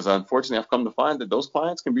for you, because unfortunately I've come to find that those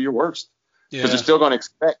clients can be your worst. Because they're still going to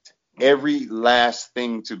expect every last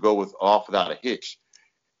thing to go off without a hitch.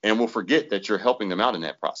 And we'll forget that you're helping them out in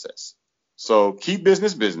that process. So keep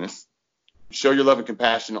business. Show your love and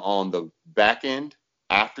compassion on the back end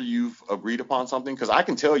after you've agreed upon something. Because I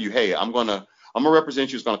can tell you, hey, I'm gonna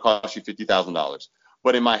represent you. It's going to cost you $50,000.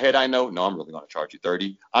 But in my head, I know, no, I'm really going to charge you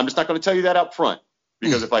 $30,000. I'm just not going to tell you that up front.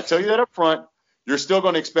 Because if I tell you that up front, You're still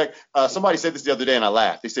going to expect, somebody said this the other day and I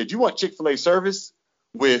laughed. They said, you want Chick-fil-A service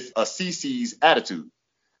with a CC's attitude.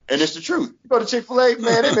 And it's the truth. You go to Chick-fil-A,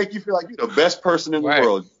 man, they make you feel like you're the best person in the Right.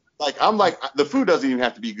 world. Like, I'm like, the food doesn't even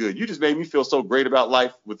have to be good. You just made me feel so great about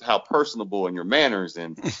life with how personable and your manners.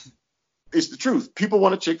 And it's the truth. People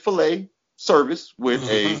want a Chick-fil-A service with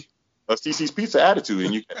a CC's pizza attitude.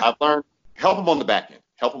 And I've learned, help them on the back end.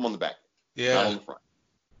 Help them on the back end, not on Yeah. the front.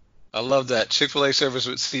 I love that Chick-fil-A service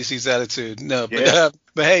with CC's attitude. No, Yeah.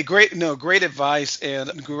 but hey, great advice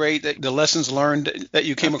and great the lessons learned that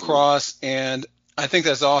you came Absolutely. across. And I think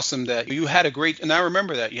that's awesome that you had a great, and I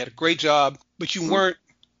remember that you had a great job, but you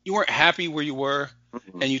weren't happy where you were.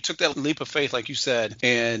 Mhm. And you took that leap of faith, like you said,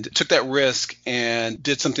 and took that risk and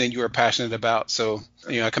did something you were passionate about. So,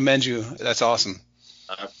 I commend you. That's awesome.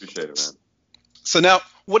 I appreciate it, man. So now,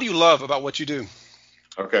 what do you love about what you do?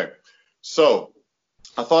 Okay. So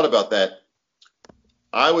I thought about that.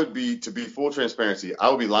 To be full transparency, I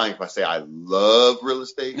would be lying if I say I love real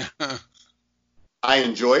estate. I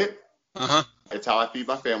enjoy it. Uh-huh. It's how I feed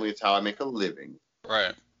my family. It's how I make a living.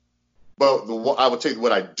 Right. But I would tell you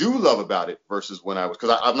what I do love about it versus when because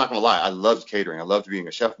I'm not going to lie, I loved catering. I loved being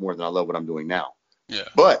a chef more than I love what I'm doing now. Yeah.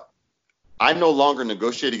 But I no longer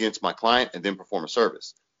negotiate against my client and then perform a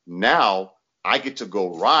service. Now I get to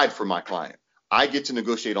go ride for my client. I get to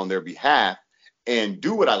negotiate on their behalf and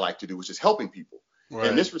do what I like to do, which is helping people. Right.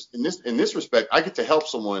 In this respect, I get to help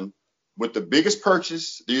someone with the biggest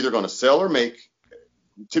purchase they're either going to sell or make,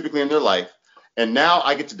 typically in their life. And now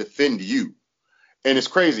I get to defend you. And it's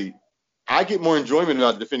crazy. I get more enjoyment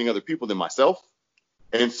out of defending other people than myself.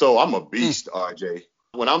 And so I'm a beast, RJ.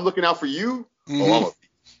 When I'm looking out for you, I'm a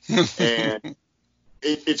beast. And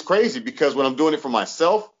it's crazy because when I'm doing it for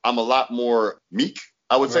myself, I'm a lot more meek,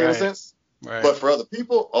 I would say, in a sense. Right. But for other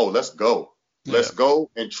people, let's go. Let's go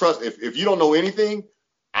and trust. If you don't know anything,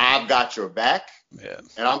 I've got your back. Yeah.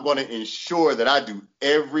 And I'm going to ensure that I do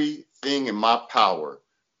everything in my power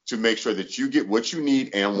to make sure that you get what you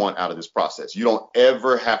need and want out of this process. You don't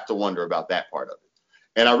ever have to wonder about that part of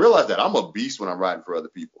it. And I realize that I'm a beast when I'm riding for other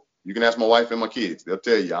people. You can ask my wife and my kids. They'll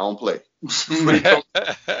tell you I don't play. When it comes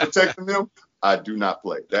to protecting them, I do not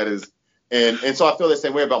play. That is, and so I feel the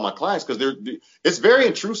same way about my clients because it's very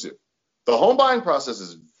intrusive. The home buying process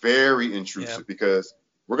is very intrusive because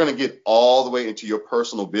we're going to get all the way into your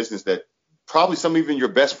personal business that probably some even your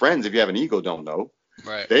best friends, if you have an ego, don't know.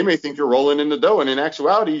 Right. They may think you're rolling in the dough, and in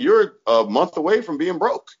actuality, you're a month away from being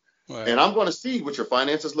broke. Right. And I'm going to see what your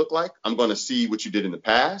finances look like. I'm going to see what you did in the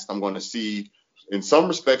past. I'm going to see, in some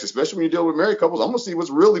respects, especially when you deal with married couples, I'm going to see what's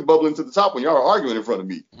really bubbling to the top when y'all are arguing in front of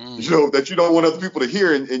me. That you don't want other people to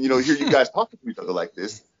hear and hear you guys talking to each other like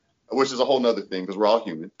this, which is a whole nother thing because we're all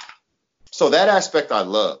human. So that aspect I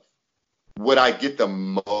love. What I get the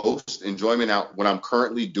most enjoyment out what I'm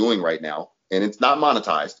currently doing right now, and it's not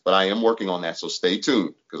monetized, but I am working on that. So stay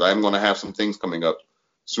tuned because I am going to have some things coming up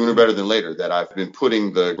sooner better than later that I've been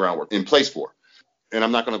putting the groundwork in place for. And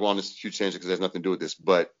I'm not going to go on this huge tangent because there's nothing to do with this.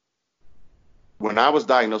 But when I was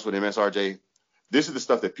diagnosed with MS, RJ, this is the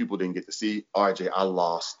stuff that people didn't get to see. RJ, I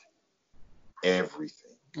lost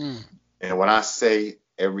everything. And when I say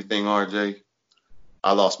everything, RJ,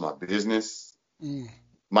 I lost my business.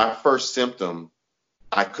 My first symptom,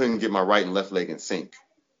 I couldn't get my right and left leg in sync.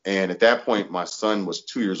 And at that point, my son was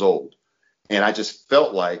 2 years old. And I just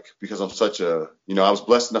felt like, because I'm I was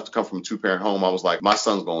blessed enough to come from a 2-parent home. I was like, my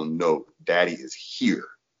son's going to know daddy is here.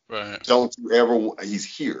 Right. Don't you ever, he's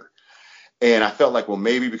here. And I felt like, well,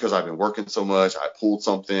 maybe because I've been working so much, I pulled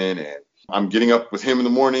something and I'm getting up with him in the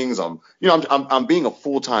mornings. I'm being a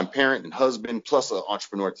full-time parent and husband plus an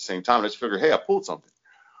entrepreneur at the same time. And I just figured, hey, I pulled something.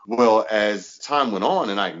 Well, as time went on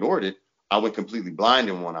and I ignored it, I went completely blind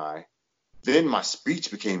in one eye. Then my speech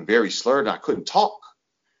became very slurred and I couldn't talk.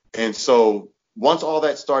 And so once all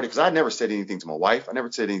that started, because I never said anything to my wife, I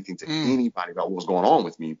never said anything to anybody about what was going on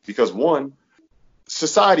with me. Because one,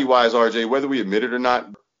 society-wise, RJ, whether we admit it or not,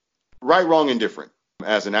 right, wrong, and different.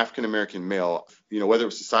 As an African-American male, whether it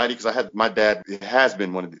was society, because my dad has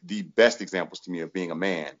been one of the best examples to me of being a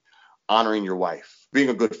man, honoring your wife, being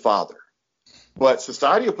a good father. But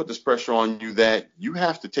society will put this pressure on you that you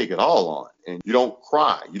have to take it all on. And you don't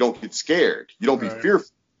cry. You don't get scared. You don't be fearful.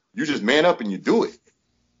 You just man up and you do it.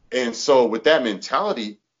 And so with that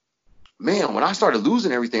mentality, man, when I started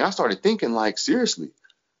losing everything, I started thinking like, seriously,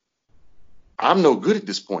 I'm no good at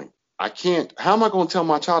this point. How am I going to tell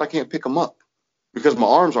my child I can't pick them up because my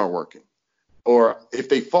arms aren't working? Or if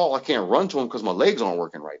they fall, I can't run to them because my legs aren't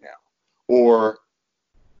working right now. Or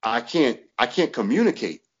I can't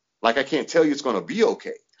communicate. Like I can't tell you it's going to be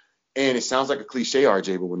okay. And it sounds like a cliche,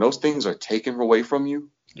 RJ, but when those things are taken away from you,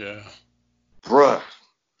 yeah, bruh,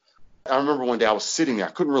 I remember one day I was sitting there,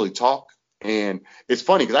 I couldn't really talk. And it's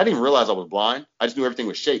funny because I didn't realize I was blind. I just knew everything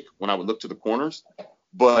would shake when I would look to the corners.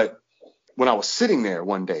 But when I was sitting there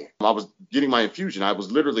one day, I was getting my infusion. I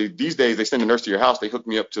was literally, these days, they send a nurse to your house. They hook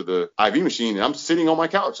me up to the IV machine, and I'm sitting on my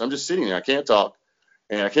couch. I'm just sitting there. I can't talk,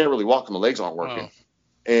 and I can't really walk, and my legs aren't working. Wow.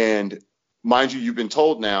 And mind you, you've been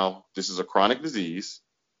told now this is a chronic disease.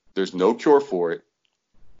 There's no cure for it.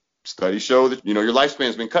 Studies show that, your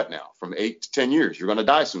lifespan's been cut now from 8 to 10 years. You're going to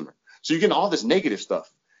die sooner. So you're getting all this negative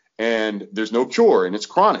stuff, and there's no cure, and it's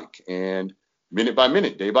chronic, and minute by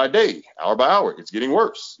minute, day by day, hour by hour, it's getting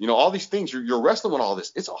worse. All these things, you're wrestling with all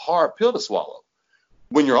this. It's a hard pill to swallow.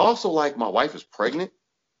 When you're also like, my wife is pregnant,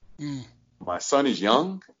 my son is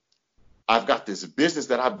young, I've got this business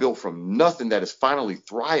that I built from nothing that is finally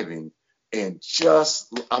thriving, and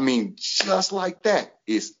just like that,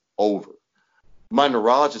 it's over. My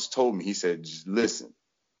neurologist told me, he said, listen,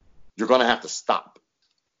 you're going to have to stop.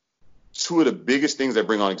 Two of the biggest things that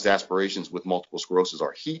bring on exasperations with multiple sclerosis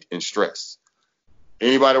are heat and stress.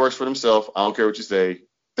 Anybody that works for themselves, I don't care what you say,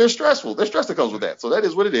 they're stressful. There's stress that comes with that. So that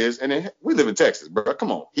is what it is. And we live in Texas, bro.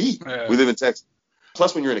 Come on, heat. Yeah. We live in Texas.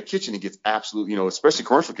 Plus, when you're in a kitchen, it gets absolute, especially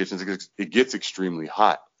commercial kitchens, it gets extremely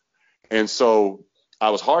hot. And so I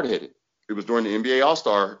was hard-headed. It was during the NBA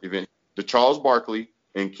All-Star event, the Charles Barkley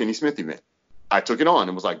and Kenny Smith event. I took it on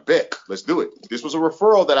and was like, bet, let's do it. This was a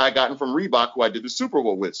referral that I gotten from Reebok, who I did the Super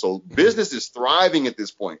Bowl with. So business is thriving at this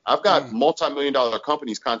point. I've got multi-million-dollar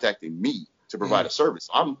companies contacting me to provide a service.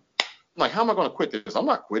 I'm like, how am I going to quit this? I'm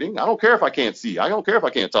not quitting. I don't care if I can't see. I don't care if I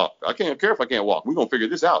can't talk. I can't care if I can't walk. We're going to figure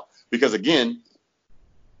this out. Because, again,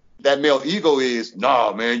 that male ego is,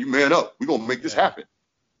 nah, man, you man up. We're going to make this happen.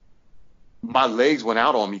 My legs went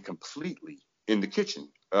out on me completely in the kitchen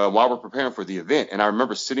while we're preparing for the event. And I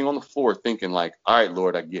remember sitting on the floor thinking like, all right,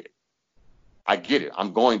 Lord, I get it. I get it.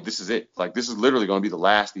 I'm going, this is it. Like, this is literally going to be the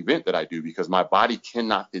last event that I do because my body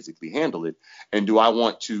cannot physically handle it. And do I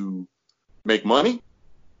want to make money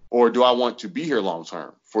or do I want to be here long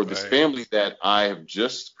term for this family that I have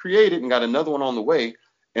just created and got another one on the way,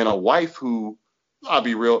 and a wife who, I'll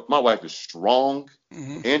be real, my wife is strong.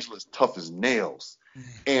 Angela's tough as nails,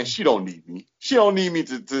 and she don't need me. She don't need me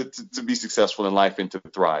to be successful in life and to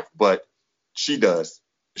thrive, but she does.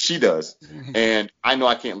 She does. And I know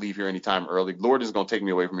I can't leave here anytime early. Lord is going to take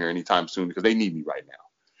me away from here anytime soon because they need me right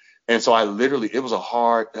now. And so it was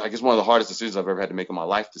one of the hardest decisions I've ever had to make in my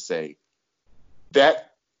life to say,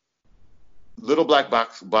 that Little Black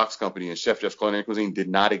Box Company and Chef Jeff's Culinary Cuisine did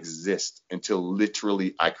not exist until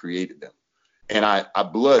literally I created them. And I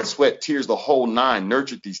blood, sweat, tears, the whole nine,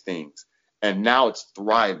 nurtured these things. And now it's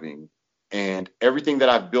thriving. And everything that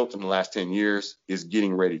I've built in the last 10 years is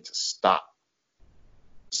getting ready to stop.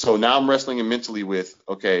 So now I'm wrestling mentally with,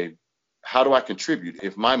 okay, how do I contribute?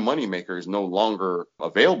 If my moneymaker is no longer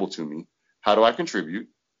available to me, how do I contribute?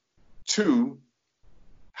 2,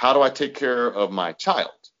 how do I take care of my child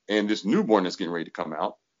and this newborn that's getting ready to come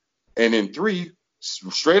out? And then 3,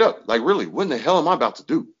 straight up, like, really, what in the hell am I about to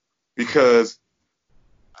do? Because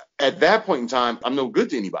at that point in time, I'm no good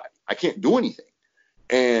to anybody. I can't do anything.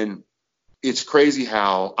 And it's crazy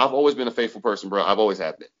how I've always been a faithful person, bro. I've always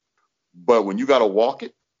have been. But when you got to walk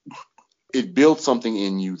it, it builds something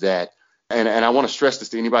in you that, and I want to stress this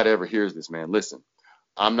to anybody that ever hears this, man. Listen,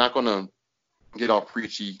 I'm not going to get all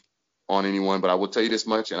preachy on anyone, but I will tell you this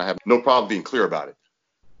much, and I have no problem being clear about it.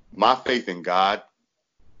 My faith in God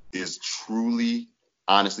is truly,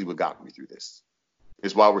 honestly, what got me through this.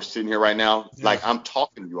 It's why we're sitting here right now. Yeah. Like, I'm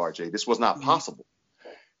talking to you, RJ. This was not possible.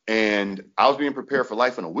 And I was being prepared for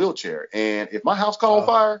life in a wheelchair. And if my house caught on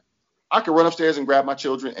fire, I could run upstairs and grab my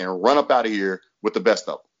children and run up out of here with the best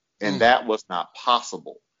of them. And that was not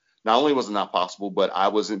possible. Not only was it not possible, but I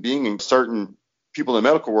wasn't being in certain people in the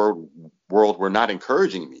medical world were not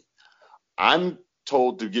encouraging me. I'm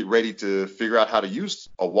told to get ready to figure out how to use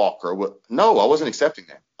a walker. No, I wasn't accepting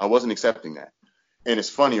that. I wasn't accepting that. And it's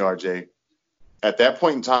funny, RJ, at that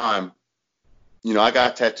point in time, I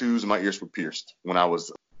got tattoos and my ears were pierced when I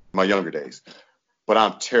was my younger days, but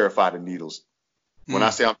I'm terrified of needles. When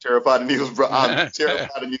I say I'm terrified of needles, bro, I'm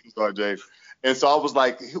terrified of needles, RJ. And so I was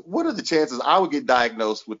like, what are the chances I would get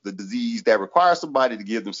diagnosed with the disease that requires somebody to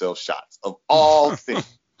give themselves shots of all things?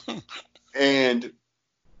 And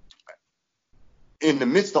in the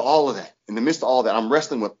midst of all of that, I'm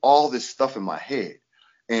wrestling with all this stuff in my head.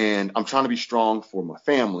 And I'm trying to be strong for my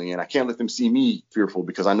family. And I can't let them see me fearful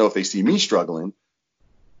because I know if they see me struggling,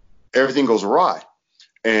 everything goes awry.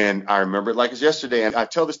 And I remember it like it's yesterday. And I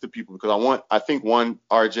tell this to people because I think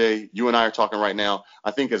RJ, you and I are talking right now.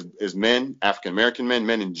 I think as men, African-American men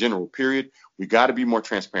in general, period, we got to be more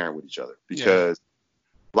transparent with each other because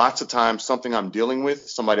lots of times something I'm dealing with,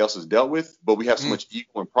 somebody else has dealt with, but we have so much ego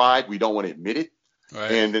and pride, we don't want to admit it.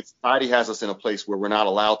 Right. And that society has us in a place where we're not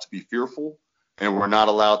allowed to be fearful and we're not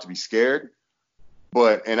allowed to be scared.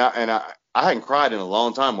 But I hadn't cried in a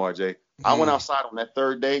long time, RJ. I went outside on that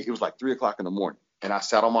third day. It was like 3 o'clock in the morning, and I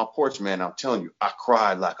sat on my porch, man. I'm telling you, I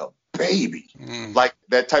cried like a baby, like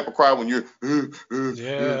that type of cry when you're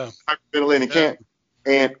hyperventilating and can't.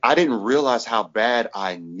 And I didn't realize how bad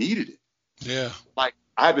I needed it. Yeah. Like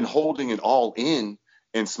I've been holding it all in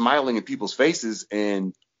and smiling in people's faces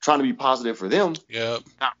and trying to be positive for them. Yeah.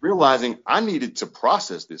 Not realizing I needed to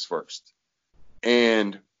process this first.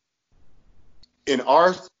 And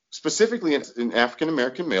specifically in African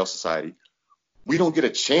American male society, we don't get a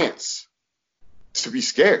chance to be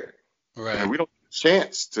scared. Right. And we don't get a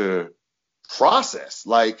chance to process.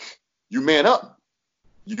 Like, you man up.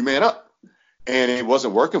 And it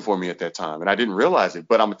wasn't working for me at that time. And I didn't realize it.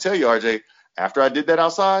 But I'm going to tell you, RJ, after I did that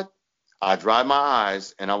outside, I dried my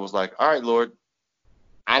eyes and I was like, all right, Lord,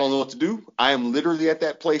 I don't know what to do. I am literally at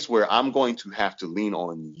that place where I'm going to have to lean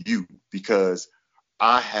on you, because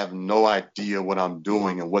I have no idea what I'm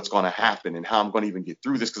doing and what's going to happen and how I'm going to even get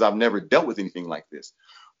through this, because I've never dealt with anything like this.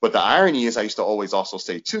 But the irony is, I used to always also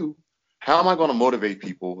say too, how am I going to motivate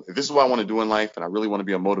people? If this is what I want to do in life and I really want to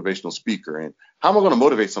be a motivational speaker, and how am I going to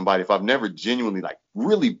motivate somebody if I've never genuinely like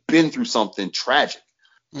really been through something tragic?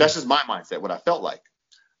 That's just my mindset, what I felt like.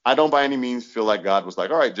 I don't by any means feel like God was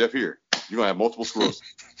like, all right, Jeff, here, you're going to have multiple sclerosis.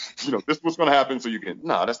 This is what's going to happen so you can.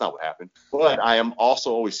 No, that's not what happened. But I am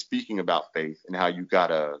also always speaking about faith and how you got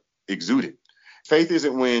to exude it. Faith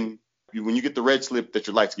isn't when you get the red slip that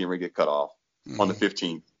your light's getting ready to get cut off on the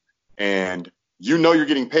 15th, and you're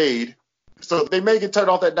getting paid. So they may get turned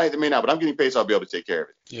off that night, they may not, but I'm getting paid, so I'll be able to take care of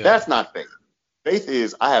it. Yeah. That's not faith. Faith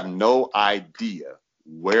is I have no idea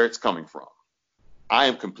where it's coming from. I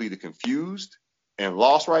am completely confused and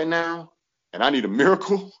lost right now, and I need a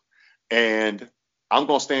miracle. And I'm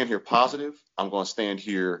going to stand here positive. I'm going to stand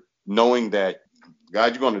here knowing that,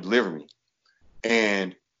 God, you're going to deliver me.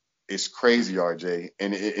 And it's crazy, RJ.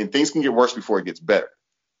 And things can get worse before it gets better.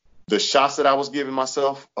 The shots that I was giving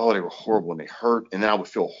myself, they were horrible and they hurt. And then I would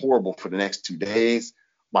feel horrible for the next 2 days.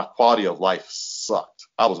 My quality of life sucked.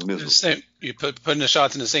 I was miserable. You putting the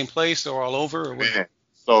shots in the same place or all over? Or what? Man.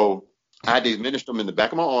 So I had to administer them in the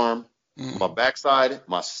back of my arm, my backside,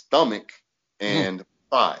 my stomach, and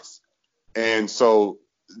thighs. And so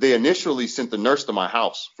they initially sent the nurse to my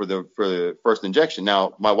house for the first injection.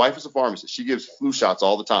 Now, my wife is a pharmacist. She gives flu shots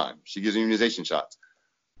all the time. She gives immunization shots.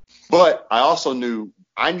 But I also knew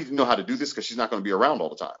I need to know how to do this because she's not going to be around all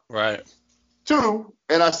the time. Right. 2,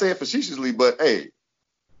 and I say it facetiously, but hey,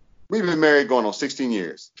 we've been married going on 16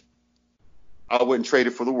 years. I wouldn't trade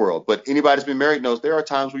it for the world. But anybody that's been married knows there are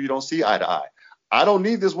times where you don't see eye to eye. I don't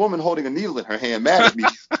need this woman holding a needle in her hand mad at me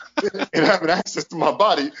and having access to my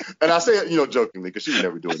body. And I say it, jokingly, because she would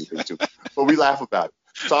never do anything to me. But we laugh about it.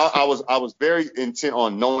 So I was very intent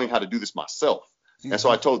on knowing how to do this myself. And so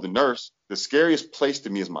I told the nurse, the scariest place to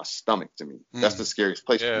me is my stomach to me. That's the scariest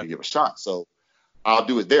place for me to give a shot. So I'll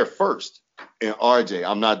do it there first. And RJ,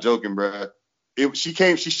 I'm not joking, bro. She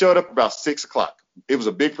showed up about 6 o'clock. It was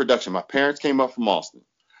a big production. My parents came up from Austin.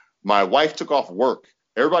 My wife took off work.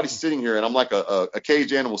 Everybody's sitting here, and I'm like a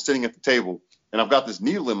caged animal sitting at the table, and I've got this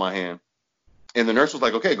needle in my hand. And the nurse was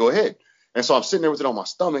like, okay, go ahead. And so I'm sitting there with it on my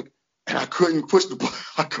stomach, and I couldn't push the button.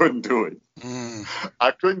 I couldn't do it.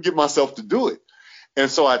 I couldn't get myself to do it.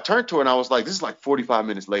 And so I turned to her, and I was like, this is like 45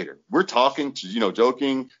 minutes later. We're talking,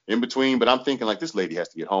 joking in between, but I'm thinking like, this lady has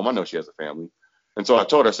to get home. I know she has a family. And so I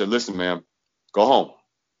told her, I said, listen, ma'am, go home.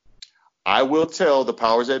 I will tell the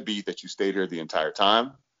powers that be that you stayed here the entire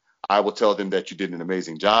time. I will tell them that you did an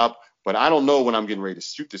amazing job, but I don't know when I'm getting ready to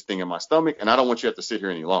shoot this thing in my stomach, and I don't want you to have to sit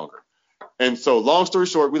here any longer. And so long story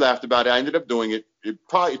short, we laughed about it. I ended up doing it.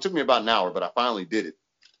 It took me about an hour, but I finally did it.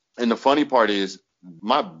 And the funny part is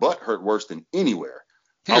my butt hurt worse than anywhere.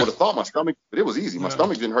 I would have thought my stomach, but it was easy. My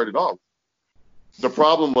stomach didn't hurt at all. The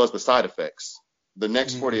problem was the side effects. The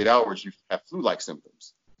next 48 hours, you have flu-like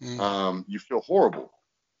symptoms. You feel horrible.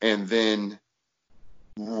 And then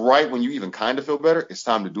right when you even kind of feel better, it's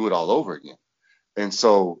time to do it all over again. And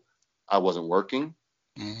so I wasn't working.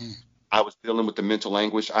 I was dealing with the mental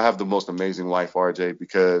anguish. I have the most amazing wife, RJ,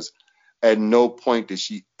 because at no point did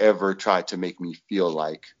she ever try to make me feel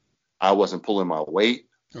like I wasn't pulling my weight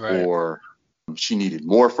or she needed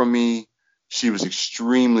more from me. She was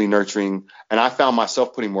extremely nurturing. And I found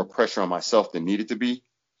myself putting more pressure on myself than needed to be,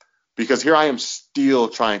 because here I am still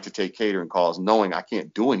trying to take catering calls, knowing I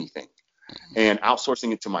can't do anything, and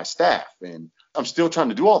outsourcing it to my staff. And I'm still trying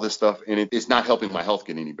to do all this stuff, and it's not helping my health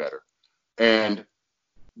get any better. And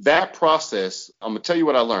That process, I'm going to tell you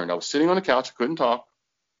what I learned. I was sitting on the couch. I couldn't talk.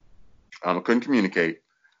 I couldn't communicate.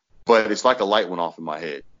 But it's like a light went off in my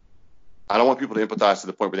head. I don't want people to empathize to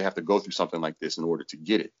the point where they have to go through something like this in order to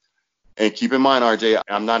get it. And keep in mind, RJ,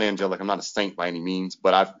 I'm not angelic. I'm not a saint by any means,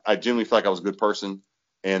 but I genuinely feel like I was a good person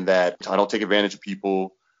and that I don't take advantage of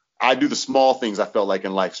people. I do the small things I felt like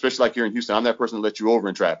in life, especially like here in Houston. I'm that person that lets you over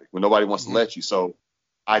in traffic when nobody wants to let you. So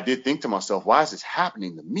I did think to myself, why is this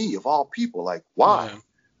happening to me of all people? Like, why?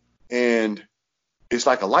 Yeah. And it's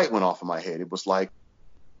like a light went off in my head. It was like,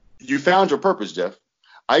 you found your purpose, Jeff.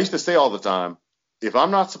 I used to say all the time, if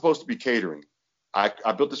I'm not supposed to be catering, I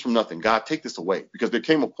built this from nothing. God, take this away. Because there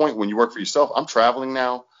came a point when you work for yourself. I'm traveling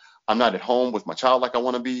now. I'm not at home with my child like I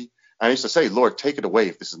want to be. And I used to say, Lord, take it away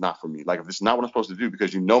if this is not for me. Like, if this is not what I'm supposed to do,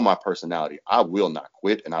 because you know my personality. I will not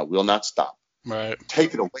quit and I will not stop. Right.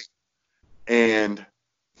 Take it away. And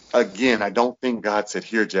again, I don't think God said,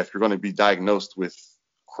 here, Jeff, you're going to be diagnosed with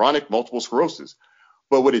chronic multiple sclerosis.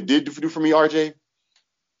 But what it did do for me, RJ,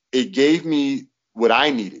 it gave me what I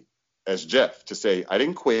needed as Jeff to say, I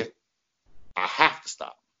didn't quit. I have to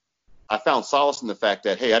stop. I found solace in the fact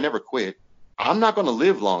that, hey, I never quit. I'm not going to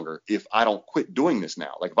live longer if I don't quit doing this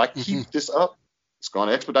now. Like, if I keep this up, it's going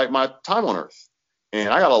to expedite my time on earth. And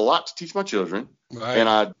I got a lot to teach my children. Right. And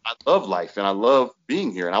I love life and I love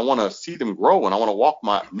being here and I want to see them grow and I want to walk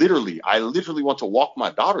I literally want to walk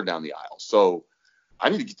my daughter down the aisle. So I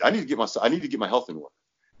need to get my health in order.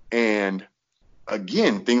 And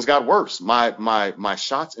again, things got worse. My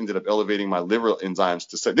shots ended up elevating my liver enzymes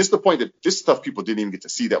to say, this is the point that this stuff people didn't even get to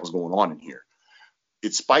see that was going on in here.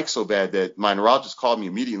 It spiked so bad that my neurologist called me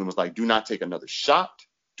immediately and was like, do not take another shot.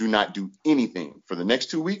 Do not do anything for the next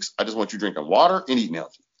 2 weeks. I just want you drinking water and eating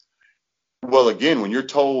healthy. Well, again, when you're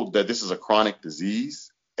told that this is a chronic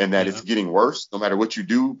disease and that it's getting worse, no matter what you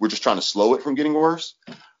do, we're just trying to slow it from getting worse.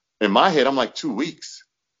 In my head, I'm like, 2 weeks.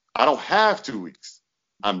 I don't have 2 weeks.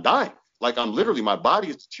 I'm dying. Like, I'm literally, my body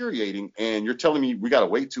is deteriorating and you're telling me we got to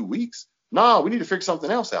wait 2 weeks? No, we need to figure something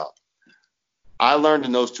else out. I learned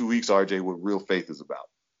in those 2 weeks, RJ, what real faith is about.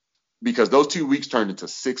 Because those 2 weeks turned into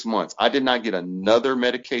 6 months. I did not get another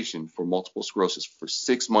medication for multiple sclerosis for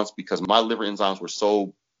 6 months because my liver enzymes were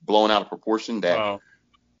so blown out of proportion that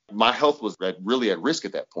my health was really at risk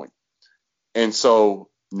at that point. And so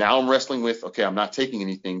now I'm wrestling with, okay, I'm not taking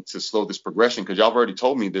anything to slow this progression because y'all have already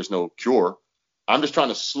told me there's no cure. I'm just trying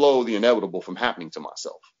to slow the inevitable from happening to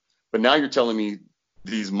myself. But now you're telling me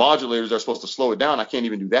these modulators are supposed to slow it down. I can't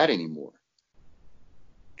even do that anymore.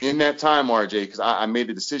 In that time, RJ, because I made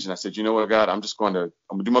the decision, I said, you know what, God, I'm going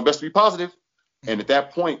to do my best to be positive. And at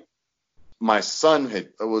that point, my son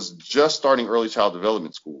was just starting early child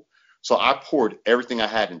development school. So I poured everything I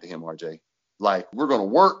had into him, RJ. Like, we're going to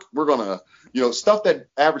work. We're going to, stuff that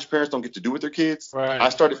average parents don't get to do with their kids. Right. I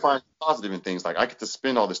started finding positive in things. Like, I get to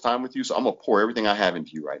spend all this time with you. So I'm going to pour everything I have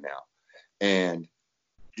into you right now. And,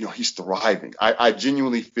 he's thriving. I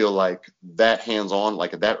genuinely feel like that hands-on,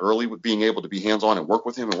 like that early with being able to be hands-on and work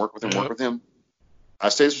with him. I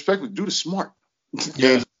say this respectfully, dude is smart.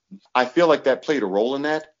 Yeah. And I feel like that played a role in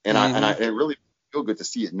that. And it really feel good to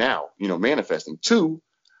see it now, manifesting. 2,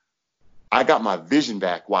 I got my vision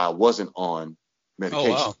back while I wasn't on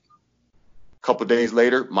medication. Oh, wow. A couple of days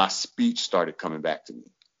later, my speech started coming back to me.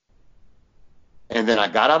 And then I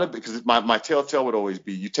got out of it because my telltale would always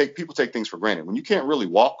be people take things for granted. When you can't really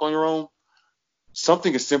walk on your own,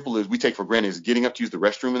 something as simple as we take for granted is getting up to use the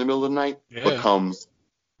restroom in the middle of the night becomes,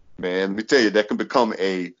 man, let me tell you, that can become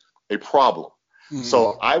a problem. Mm-hmm.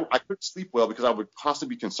 So I couldn't sleep well because I would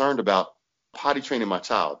constantly be concerned about potty training my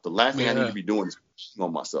child. The last thing I need to be doing is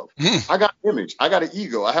on myself. I got an image. I got an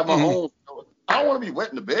ego. I have my own. I don't want to be wet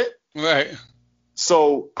in the bed. Right.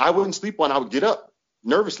 So I wouldn't sleep when I would get up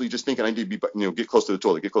nervously, just thinking I need to be, get close to the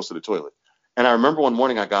toilet. And I remember one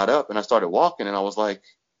morning I got up and I started walking and I was like,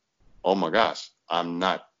 oh my gosh, I'm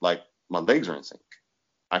not, like, my legs are in sync.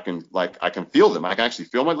 I can feel them. I can actually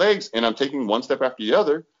feel my legs and I'm taking one step after the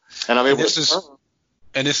other and I'm able to turn.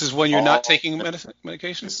 And this is when you're not taking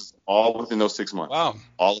medication? This is all within those 6 months. Wow.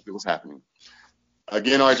 All of it was happening.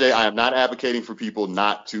 Again, RJ, I am not advocating for people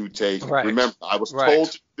not to take. Right. Remember, I was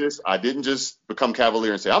told to do this. I didn't just become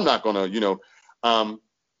cavalier and say, I'm not going to,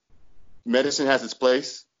 medicine has its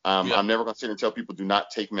place. I'm never going to sit and tell people do not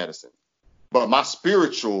take medicine. But my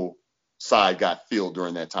spiritual side got filled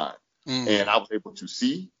during that time. And I was able to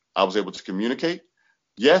see. I was able to communicate.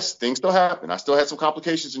 Yes, things still happen. I still had some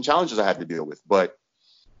complications and challenges I had to deal with. But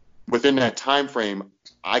within that time frame,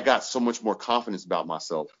 I got so much more confidence about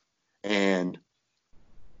myself. And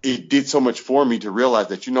it did so much for me to realize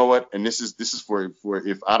that, you know what, and this is for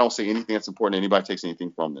if I don't say anything that's important, anybody takes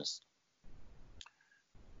anything from this.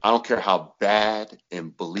 I don't care how bad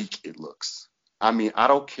and bleak it looks. I mean, I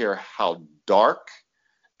don't care how dark,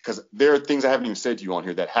 because there are things I haven't even said to you on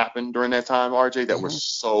here that happened during that time, RJ, that were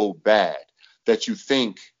so bad that you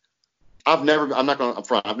think, I'm not going to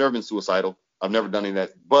upfront, I've never been suicidal. I've never done any of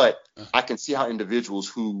that, but I can see how individuals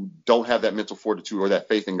who don't have that mental fortitude or that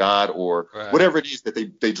faith in God or whatever it is that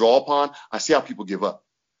they draw upon, I see how people give up,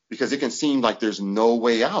 because it can seem like there's no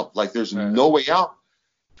way out. Like there's no way out.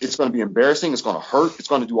 It's going to be embarrassing. It's going to hurt. It's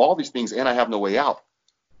going to do all these things, and I have no way out.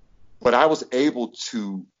 But I was able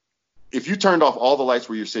to, if you turned off all the lights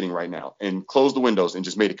where you're sitting right now and closed the windows and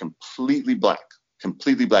just made it completely black,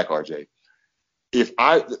 RJ,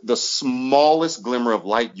 the smallest glimmer of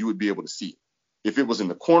light, you would be able to see it. If it was in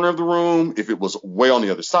the corner of the room, if it was way on the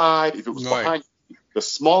other side, if it was behind you, the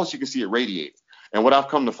smallest you can see it radiate. And what I've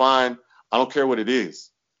come to find, I don't care what it is,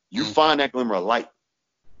 you find that glimmer of light.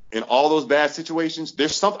 In all those bad situations,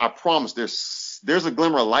 there's something, I promise, there's a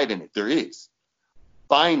glimmer of light in it. There is.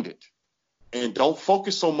 Find it. And don't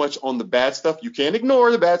focus so much on the bad stuff. You can't ignore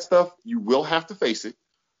the bad stuff. You will have to face it.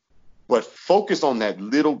 But focus on that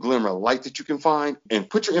little glimmer of light that you can find and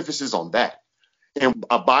put your emphasis on that. And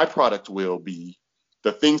a byproduct will be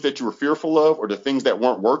the things that you were fearful of or the things that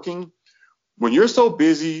weren't working. When you're so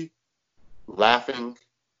busy laughing,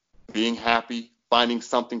 being happy, finding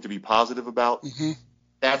something to be positive about,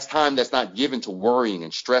 that's time that's not given to worrying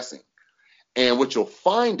and stressing. And what you'll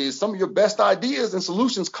find is some of your best ideas and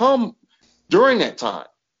solutions come during that time.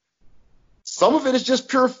 Some of it is just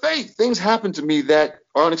pure faith. Things happen to me that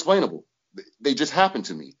are unexplainable. They just happen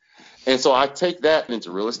to me. And so I take that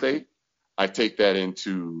into real estate. I take that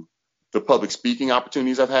into the public speaking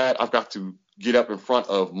opportunities I've had. I've got to get up in front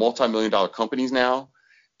of multi-million-dollar companies now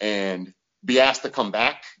and be asked to come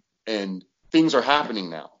back, and things are happening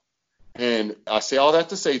now. And I say all that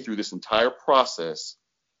to say, through this entire process,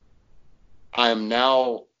 I am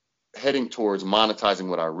now heading towards monetizing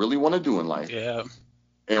what I really want to do in life. Yeah.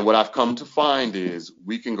 And what I've come to find is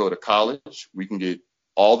we can go to college, we can get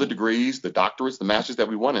all the degrees, the doctorates, the masters that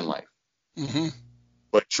we want in life.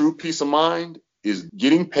 But true peace of mind is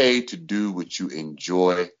getting paid to do what you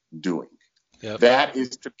enjoy doing. That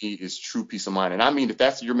is, to me, is true peace of mind. And I mean,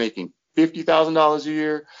 if you're making $50,000 a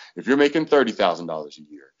year, if you're making $30,000 a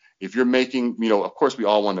year, if you're making, of course we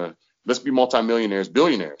all want to, let's be multimillionaires,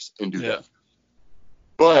 billionaires and do that.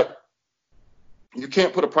 But you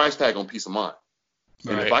can't put a price tag on peace of mind.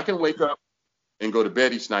 And if I can wake up and go to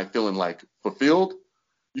bed each night feeling like fulfilled,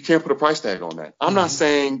 you can't put a price tag on that. I'm not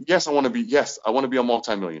saying, I want to be a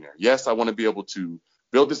multimillionaire. Yes, I want to be able to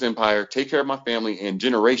build this empire, take care of my family and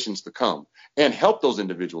generations to come, and help those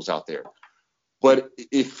individuals out there. But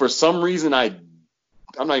if for some reason I'm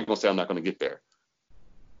not even going to say I'm not going to get there.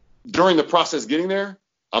 During the process getting there,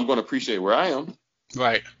 I'm going to appreciate where I am.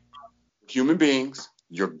 Right. Human beings,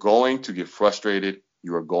 you're going to get frustrated.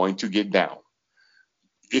 You are going to get down.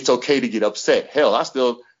 It's okay to get upset. Hell, I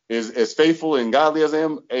still, as faithful and godly as I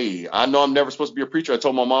am, I know I'm never supposed to be a preacher. I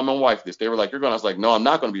told my mom and wife this. They were like, you're going to. I was like, no, I'm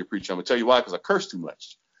not going to be a preacher. I'm going to tell you why, because I curse too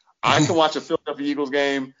much. I can watch a Philadelphia Eagles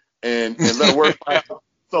game and let a word fly.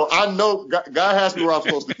 So I know God has me where I'm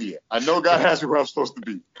supposed to be at. I know God has me where I'm supposed to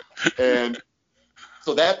be. And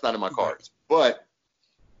so that's not in my cards. But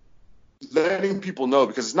letting people know,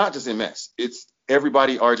 because it's not just MS. It's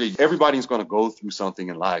everybody, RJ. Everybody's going to go through something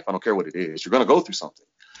in life. I don't care what it is. You're going to go through something.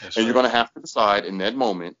 That's and right. You're going to have to decide in that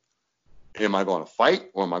moment, am I going to fight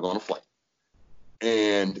or am I going to flight?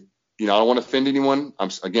 And, I don't want to offend anyone. I'm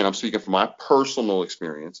speaking from my personal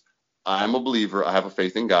experience. I'm a believer. I have a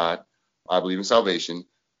faith in God. I believe in salvation.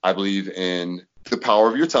 I believe in the power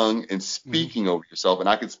of your tongue and speaking over yourself. And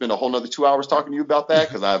I could spend a whole nother 2 hours talking to you about that,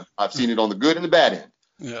 because I've seen it on the good and the bad end.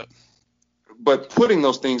 Yeah. But putting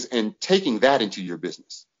those things and taking that into your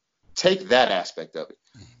business, take that aspect of it.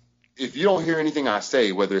 If you don't hear anything I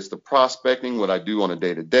say, whether it's the prospecting, what I do on a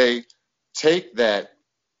day-to-day, take that,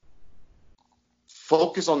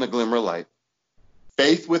 focus on the glimmer of light.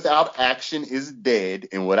 Faith without action is dead.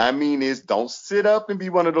 And what I mean is, don't sit up and be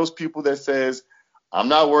one of those people that says, I'm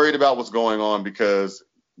not worried about what's going on because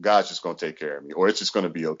God's just going to take care of me, or it's just going to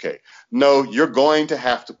be okay. No, you're going to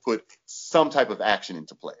have to put some type of action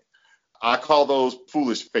into play. I call those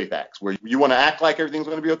foolish faith acts, where you want to act like everything's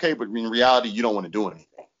going to be okay, but in reality, you don't want to do anything.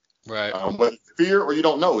 Right. But fear or you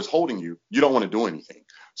don't know is holding you. You don't want to do anything.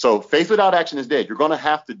 So faith without action is dead. You're going to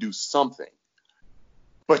have to do something,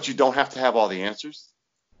 but you don't have to have all the answers.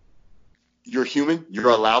 You're human.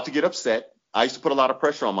 You're allowed to get upset. I used to put a lot of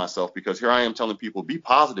pressure on myself, because here I am telling people, be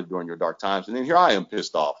positive during your dark times. And then here I am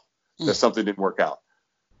pissed off that something didn't work out.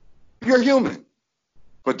 You're human,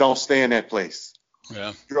 but don't stay in that place.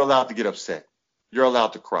 Yeah. You're allowed to get upset. You're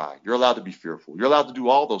allowed to cry. You're allowed to be fearful. You're allowed to do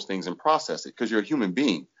all those things and process it because you're a human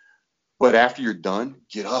being. But after you're done,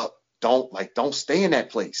 get up. Don't stay in that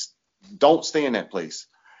place. Don't stay in that place.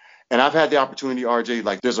 And I've had the opportunity, RJ,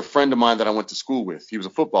 like there's a friend of mine that I went to school with. He was a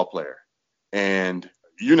football player. And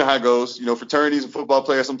you know how it goes. You know, fraternities and football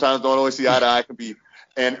players sometimes don't always see eye to eye.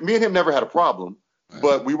 And me and him never had a problem,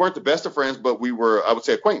 but we weren't the best of friends, but we were, I would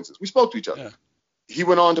say, acquaintances. We spoke to each other. Yeah. He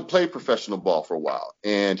went on to play professional ball for a while,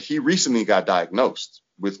 and he recently got diagnosed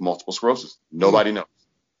with multiple sclerosis. Nobody knows.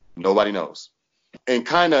 Nobody knows. And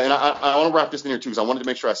I want to wrap this in here too, because I wanted to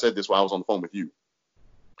make sure I said this while I was on the phone with you.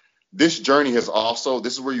 This journey has also,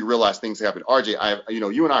 this is where you realize things happen. RJ,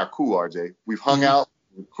 you and I are cool, RJ. We've hung out,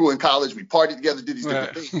 we're cool in college, we partied together, did these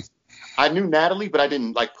different things. I knew Natalie, but I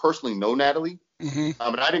didn't personally know Natalie. And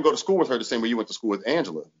I didn't go to school with her the same way you went to school with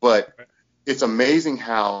Angela. But it's amazing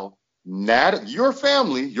how your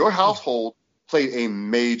family, your household played a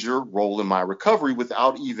major role in my recovery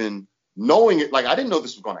without even knowing it. Like, I didn't know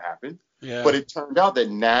this was going to happen. Yeah. But it turned out that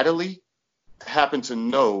Natalie happened to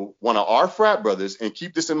know one of our frat brothers, and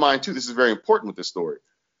keep this in mind too. This is very important with this story.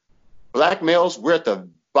 Black males, we're at the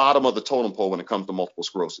bottom of the totem pole when it comes to multiple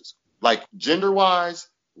sclerosis. Like gender-wise,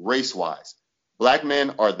 race-wise, Black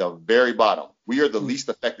men are the very bottom. We are the least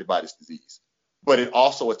affected by this disease, but it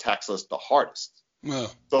also attacks us the hardest. Yeah.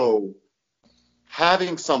 So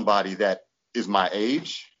having somebody that is my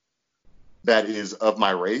age, that is of my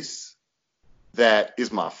race, that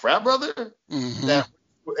is my frat brother, and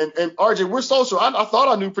RJ, we're social. I thought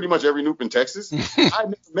I knew pretty much every noob in Texas. I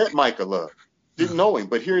never met Micah Love. Didn't know him.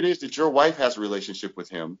 But here it is that your wife has a relationship with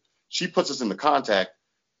him. She puts us into contact,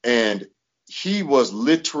 and he was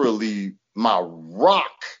literally my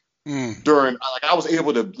rock during, I was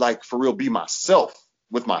able to, for real, be myself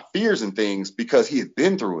with my fears and things because he had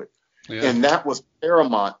been through it. Yeah. And that was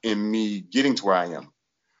paramount in me getting to where I am.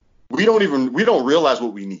 We don't realize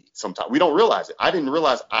what we need sometimes. We don't realize it. I didn't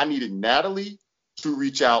realize I needed Natalie to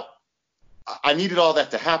reach out. I needed all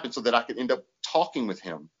that to happen so that I could end up talking with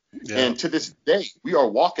him. Yeah. And to this day, we are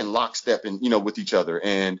walking lockstep and, with each other.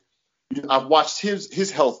 And I've watched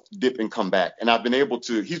his health dip and come back. And I've been able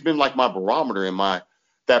to, he's been like my barometer and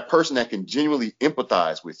that person that can genuinely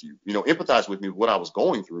empathize with you, empathize with me with what I was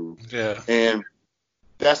going through. Yeah. And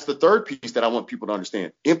that's the third piece that I want people to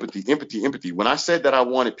understand. Empathy. When I said that I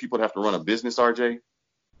wanted people to have to run a business, RJ,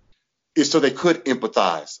 is so they could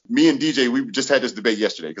empathize. Me and DJ, we just had this debate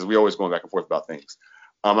yesterday because we always going back and forth about things.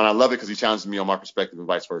 And I love it because he challenges me on my perspective and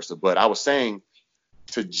vice versa. But I was saying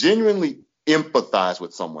to genuinely empathize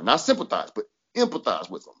with someone, not sympathize, but empathize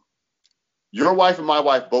with them. Your wife and my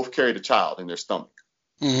wife both carried a child in their stomach.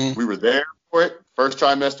 Mm-hmm. We were there for it. First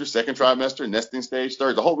trimester, second trimester, nesting stage,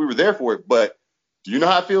 third, we were there for it. But do you know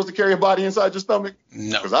how it feels to carry a body inside your stomach?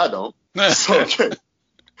 No. Because I don't. So, okay.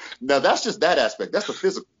 Now, that's just that aspect. That's the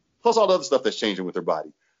physical. Plus all the other stuff that's changing with their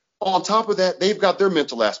body. On top of that, they've got their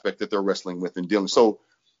mental aspect that they're wrestling with and dealing. So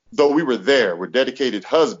though we were there, we're dedicated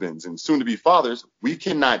husbands and soon to be fathers, we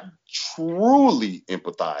cannot truly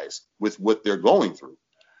empathize with what they're going through.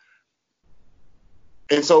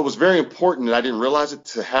 And so it was very important, and I didn't realize it,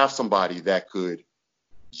 to have somebody that could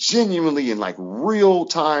genuinely in real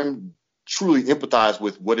time truly empathize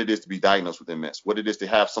with what it is to be diagnosed with MS, what it is to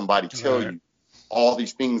have somebody tell you all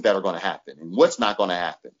these things that are going to happen and what's not going to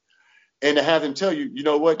happen. And to have him tell you, you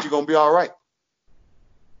know what, you're going to be all right.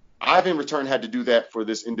 I've in return had to do that for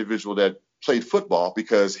this individual that played football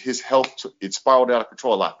because his health, it spiraled out of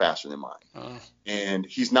control a lot faster than mine. And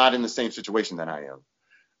he's not in the same situation that I am.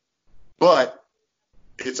 But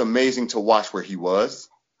it's amazing to watch where he was,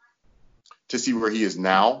 to see where he is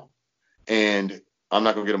now. And I'm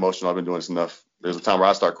not going to get emotional. I've been doing this enough. There's a time where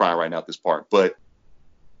I start crying right now at this part. But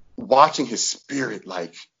watching his spirit,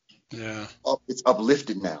 it's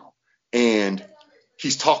uplifted now. And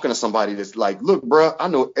he's talking to somebody that's like, look, bro, I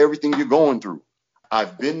know everything you're going through.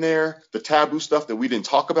 I've been there. The taboo stuff that we didn't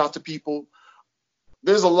talk about to people.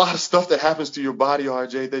 There's a lot of stuff that happens to your body,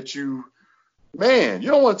 RJ, that you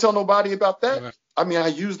don't want to tell nobody about that. Right. I mean, I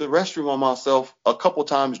used the restroom on myself a couple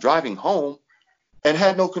times driving home and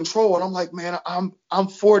had no control. And I'm like, man, I'm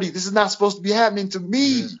 40. This is not supposed to be happening to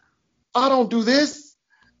me. I don't do this.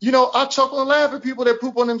 I chuckle and laugh at people that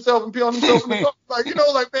poop on themselves and pee on themselves. Man,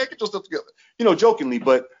 get yourself together. Jokingly,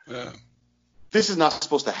 but this is not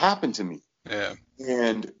supposed to happen to me. Yeah.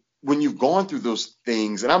 And when you've gone through those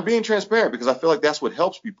things, and I'm being transparent because I feel like that's what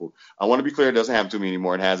helps people. I want to be clear, it doesn't happen to me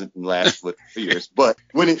anymore. It hasn't in the last years. But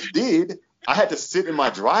when it did, I had to sit in my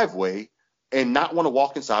driveway and not want to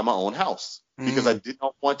walk inside my own house because I did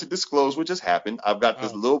not want to disclose what just happened. I've got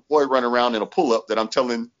this little boy running around in a pull-up that I'm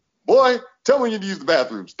telling, boy, tell me when you use the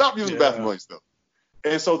bathroom. Stop using the bathroom on yourself.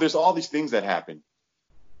 And so there's all these things that happen.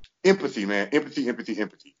 Empathy, man. Empathy, empathy,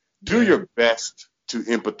 empathy. Do Yeah. your best to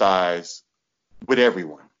empathize with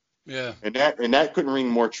everyone. Yeah. And that couldn't ring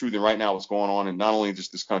more true than right now what's going on in not only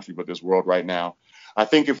just this country, but this world right now. I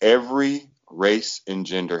think if every race and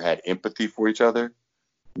gender had empathy for each other,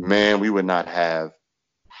 man, we would not have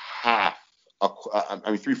half, I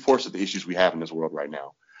mean, 3/4 of the issues we have in this world right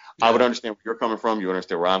now. Yeah. I would understand where you're coming from. You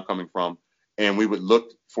understand where I'm coming from. And we would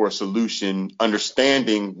look for a solution,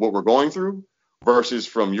 understanding what we're going through versus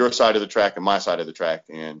from your side of the track and my side of the track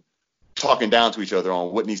and talking down to each other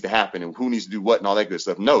on what needs to happen and who needs to do what and all that good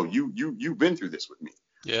stuff. No, you've been through this with me.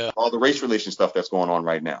 Yeah. All the race relation stuff that's going on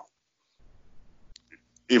right now.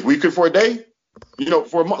 If we could for a day,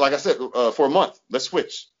 for a month, like I said, for a month, let's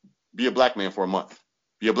switch. Be a black man for a month.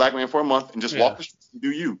 Be a black man for a month and just walk the streets and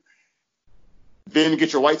do you. Then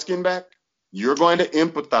get your white skin back. You're going to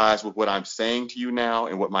empathize with what I'm saying to you now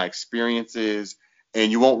and what my experience is.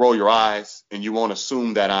 And you won't roll your eyes and you won't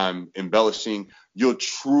assume that I'm embellishing. You'll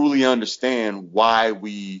truly understand why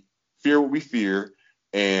we fear what we fear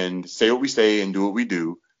and say what we say and do what we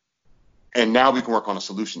do. And now we can work on a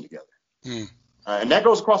solution together. And that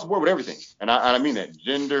goes across the board with everything. And I mean that.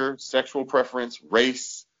 Gender, sexual preference,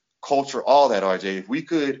 race, culture, all that, RJ.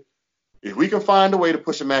 If we can find a way to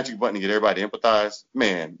push a magic button and get everybody to empathize,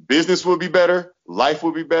 man, business will be better, life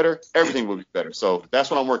will be better, everything will be better. So that's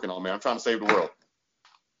what I'm working on, man. I'm trying to save the world.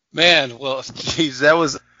 Man, well, geez, that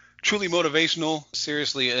was truly motivational,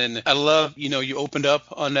 seriously. And I love, you opened up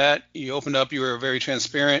on that. You opened up, you were very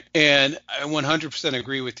transparent. And I 100%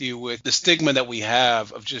 agree with you with the stigma that we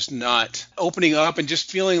have of just not opening up and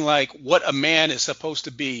just feeling like what a man is supposed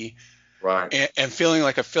to be. Right. And feeling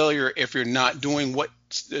like a failure if you're not doing what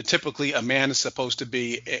typically a man is supposed to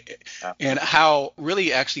be, and how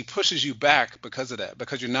really actually pushes you back because of that,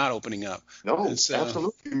 because you're not opening up. No, so,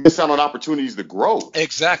 absolutely. You miss out on opportunities to grow.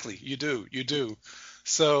 Exactly. You do.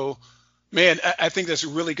 So, man, I think that's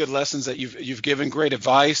really good lessons that you've given, great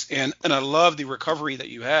advice, and I love the recovery that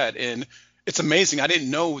you had. And it's amazing. I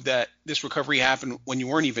didn't know that this recovery happened when you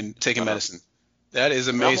weren't even taking medicine. That is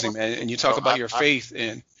amazing, man. And you talk about your faith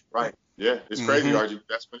and right. Yeah, it's crazy, RG.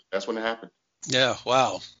 That's when it happened. Yeah,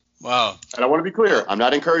 wow. And I want to be clear. I'm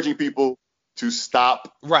not encouraging people to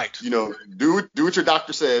stop. Right. Do what your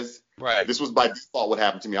doctor says. Right. This was by default what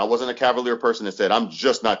happened to me. I wasn't a cavalier person that said, I'm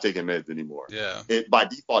just not taking meds anymore. Yeah. By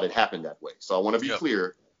default, it happened that way. So I want to be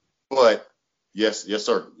clear. But yes,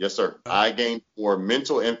 sir. I gained more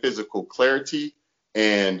mental and physical clarity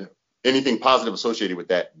and anything positive associated with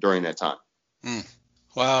that during that time.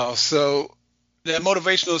 Wow. So that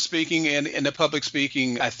motivational speaking and the public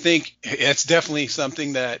speaking, I think it's definitely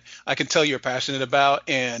something that I can tell you're passionate about,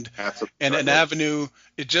 and an avenue.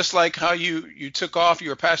 It's just like how you took off, you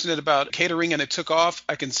were passionate about catering and it took off.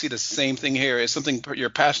 I can see the same thing here. It's something you're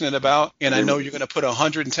passionate about, and I know you're going to put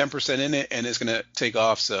 110% in it, and it's going to take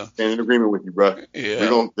off. So I'm in agreement with you, bro.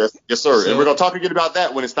 Yeah. Yes, sir. And we're going to talk again about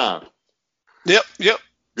that when it's time. Yep.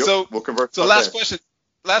 So we'll convert. So last question.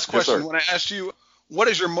 When I asked you, what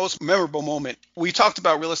is your most memorable moment? We talked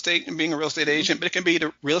about real estate and being a real estate agent, but it can be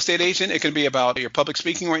the real estate agent. It can be about your public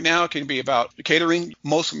speaking right now. It can be about catering.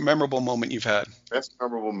 Most memorable moment you've had. Best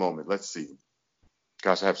memorable moment. Let's see.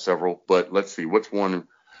 Gosh, I have several, but let's see. What's one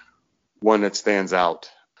that stands out?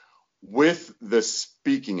 With the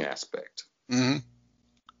speaking aspect. Mm-hmm.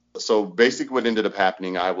 So basically what ended up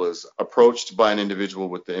happening, I was approached by an individual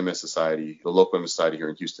with the MS Society, the local MS Society here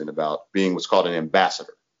in Houston, about being what's called an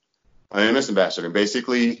ambassador. An MS ambassador. And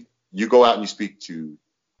basically, you go out and you speak to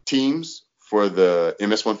teams for the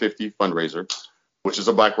MS 150 fundraiser, which is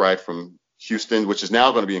a bike ride from Houston, which is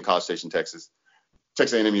now going to be in College Station, Texas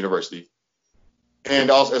A&M University,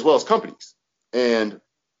 and also as well as companies. And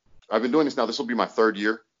I've been doing this now. This will be my third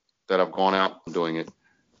year that I've gone out and doing it.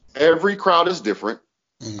 Every crowd is different.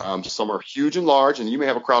 Some are huge and large, and you may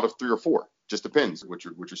have a crowd of 3 or 4. Just depends what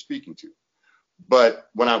you're speaking to. But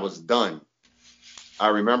when I was done, I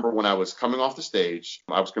remember when I was coming off the stage,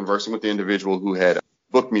 I was conversing with the individual who had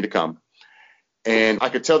booked me to come, and I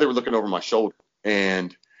could tell they were looking over my shoulder.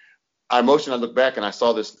 And I motioned, I looked back, and I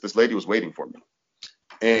saw this lady was waiting for me,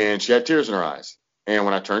 and she had tears in her eyes. And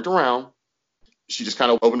when I turned around, she just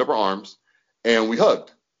kind of opened up her arms, and we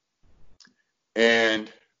hugged.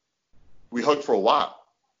 And we hugged for a while.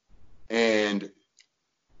 And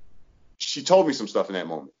she told me some stuff in that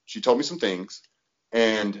moment. She told me some things,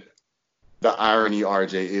 and the irony,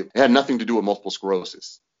 RJ, it had nothing to do with multiple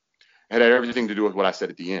sclerosis. It had everything to do with what I said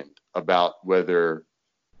at the end about whether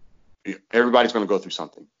everybody's going to go through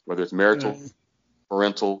something, whether it's marital,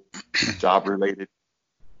 parental, job-related,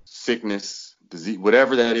 sickness, disease,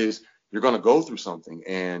 whatever that is, you're going to go through something.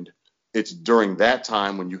 And it's during that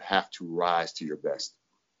time when you have to rise to your best.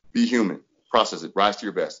 Be human, process it, rise to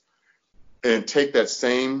your best, and take that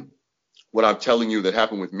same, what I'm telling you that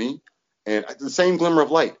happened with me, and the same glimmer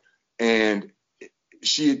of light. And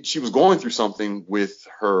she was going through something with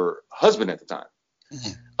her husband at the time.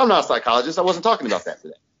 Mm-hmm. I'm not a psychologist. I wasn't talking about that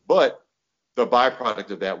today. But the byproduct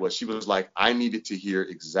of that was she was like, I needed to hear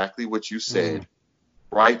exactly what you said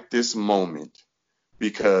right this moment,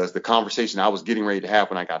 because the conversation I was getting ready to have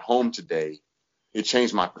when I got home today, it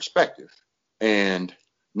changed my perspective. And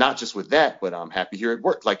not just with that, but I'm happy here at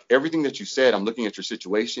work. Like everything that you said, I'm looking at your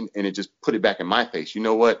situation and it just put it back in my face. You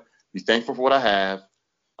know what? Be thankful for what I have.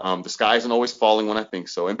 The sky isn't always falling when I think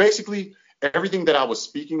so. And basically everything that I was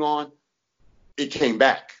speaking on, it came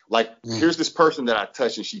back. Like, here's this person that I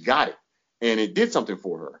touched and she got it. And it did something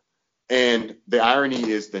for her. And the irony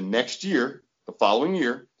is the next year, the following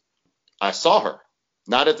year, I saw her,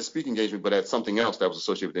 not at the speaking engagement, but at something else that was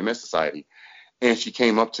associated with the MS Society. And she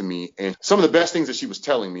came up to me, and some of the best things that she was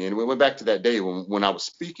telling me, and we went back to that day when I was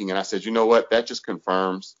speaking, and I said, you know what, that just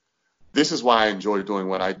confirms, this is why I enjoy doing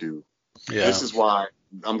what I do. Yeah. This is why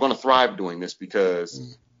I'm going to thrive doing this,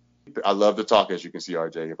 because I love to talk, as you can see,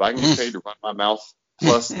 RJ. If I can get paid to run my mouth,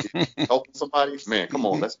 plus helping somebody, man, come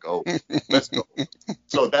on, let's go. Let's go.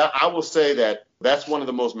 So that I will say that that's one of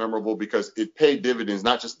the most memorable, because it paid dividends,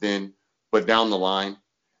 not just then, but down the line.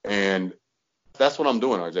 And that's what I'm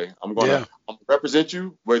doing, RJ. I'm going to represent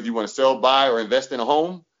you, whether you want to sell, buy, or invest in a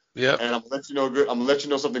home. Yeah. And I'm going to let you know I'm going to let you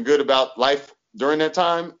know something good about life during that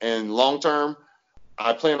time. And long term,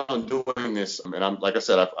 I plan on doing this. And I'm, like I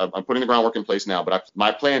said, I'm putting the groundwork in place now. But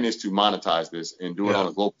my plan is to monetize this and do it on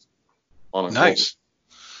a global. Nice.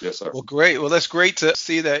 Yes, sir. Well, great. Well, that's great to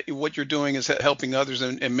see that what you're doing is helping others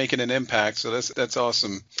and making an impact. So that's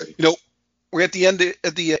awesome. You know, we're at the end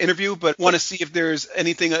of the interview, but want to see if there's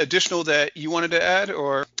anything additional that you wanted to add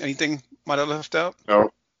or anything might have left out.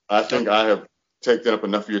 No, I think I have taken up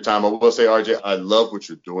enough of your time. I will say, RJ, I love what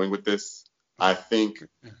you're doing with this. I think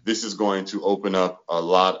this is going to open up a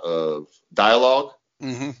lot of dialogue,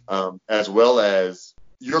 as well as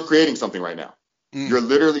you're creating something right now. You're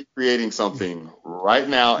literally creating something right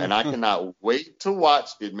now, and I cannot wait to watch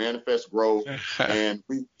it manifest, grow. And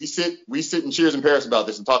we sit in Cheers in Paris about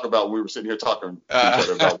this and talk about when we were sitting here talking to each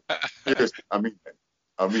other about Cheers. I mean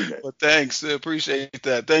that. Well, thanks. I appreciate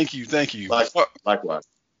that. Thank you. Likewise.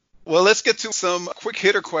 Well, let's get to some quick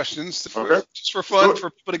hitter questions just for fun, for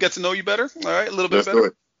people to get to know you better. All right, a little bit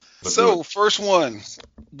better. So first one,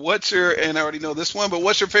 and I already know this one, but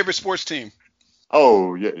what's your favorite sports team?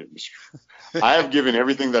 Oh, yeah. I have given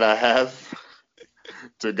everything that I have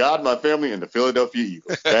to God, my family, and the Philadelphia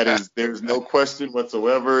Eagles. There's no question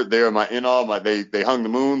whatsoever. They are my in-all. They hung the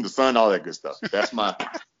moon, the sun, all that good stuff.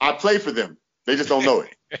 I play for them. They just don't know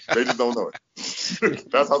it.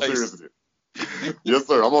 That's how serious it is. Yes,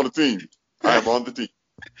 sir. I'm on the team. I am on the team.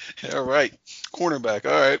 All right. Cornerback.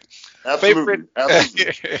 All right. Absolutely.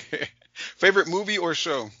 Favorite movie or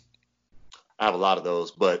show? I have a lot of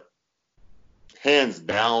those, but hands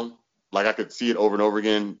down, like I could see it over and over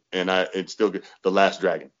again, and it's still good. The Last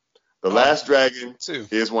Dragon. The Last Dragon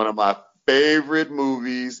is one of my favorite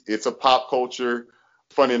movies. It's a pop culture.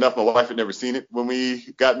 Funny enough, my wife had never seen it when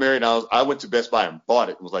we got married. I went to Best Buy and bought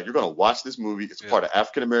it and was like, you're going to watch this movie. It's a part of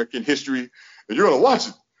African-American history, and you're going to watch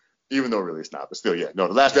it, even though really it's not. But still, yeah. No,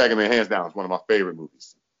 The Last Dragon, man, hands down, is one of my favorite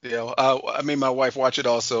movies. Yeah, I made my wife watch it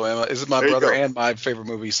also. And this is my brother and my favorite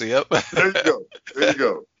movie, so yep. There you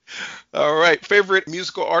go. All right. Favorite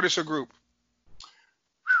musical artist or group?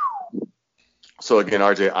 So again,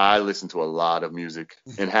 RJ, I listen to a lot of music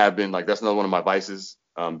and have been, like, that's another one of my vices.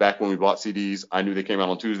 Back when we bought CDs, I knew they came out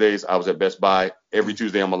on Tuesdays. I was at Best Buy every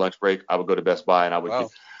Tuesday on my lunch break. I would go to Best Buy and I would.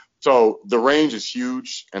 So the range is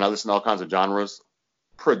huge, and I listen to all kinds of genres,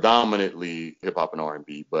 predominantly hip hop and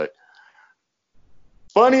R&B. But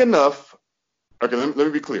funny enough, okay, let me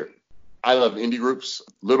be clear. I love indie groups.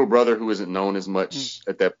 Little Brother, who isn't known as much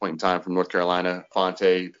at that point in time, from North Carolina,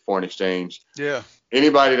 Fonte, Foreign Exchange. Yeah.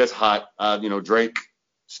 Anybody that's hot, Drake,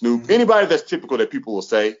 Snoop, anybody that's typical that people will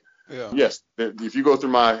say. Yeah. Yes. If you go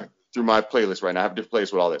through my playlist right now, I have a different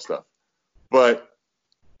playlist with all that stuff. But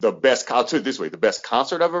I'll tell you this way, the best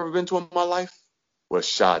concert I've ever been to in my life was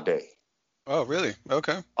Sade. Oh, really?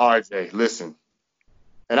 Okay. RJ, listen.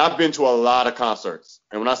 And I've been to a lot of concerts.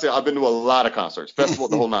 And when I say I've been to a lot of concerts, festival,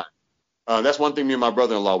 the whole nine. That's one thing me and my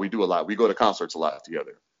brother-in-law, we do a lot. We go to concerts a lot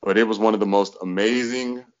together. But it was one of the most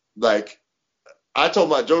amazing, I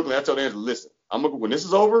told Angela, listen, when this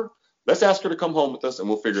is over, let's ask her to come home with us and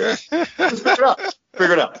we'll figure it out. Just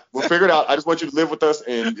figure it out. We'll figure it out. I just want you to live with us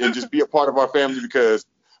and just be a part of our family because,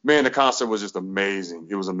 man, the concert was just amazing.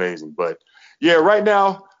 It was amazing. But, yeah, right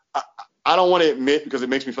now, I don't want to admit, because it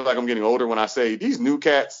makes me feel like I'm getting older when I say these new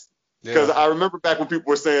cats, because I remember back when people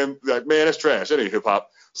were saying like, man, that's trash, that ain't hip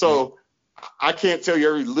hop. So I can't tell you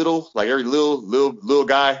every little guy,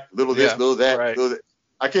 little this, little that, little that.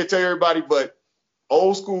 I can't tell you everybody, but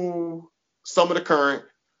old school, some of the current,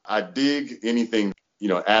 I dig anything,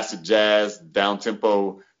 acid jazz, down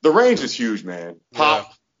tempo. The range is huge, man.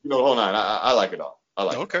 Pop, the whole nine. I like it all. I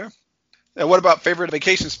like it. Okay. And what about favorite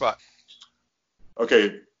vacation spot?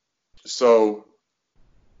 Okay, so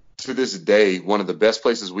to this day, one of the best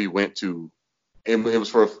places we went to, and it was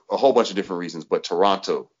for a whole bunch of different reasons, but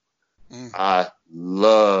Toronto. I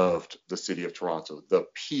loved the city of Toronto, the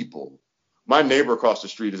people. My neighbor across the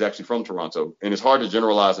street is actually from Toronto, and it's hard to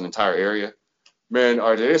generalize an entire area. Man,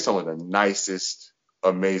 RJ, they're some of the nicest,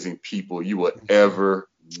 amazing people you will ever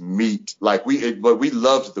meet. But we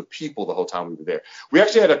loved the people the whole time we were there. We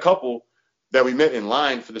actually had a couple that we met in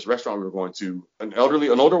line for this restaurant we were going to, an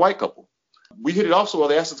older white couple. We hit it off so well,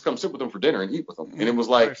 they asked us to come sit with them for dinner and eat with them. And it was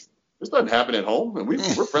like, this doesn't happen at home, and we're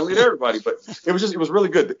friendly to everybody. But it was really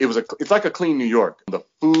good. It's like a clean New York. The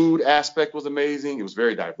food aspect was amazing. It was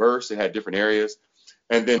very diverse. It had different areas.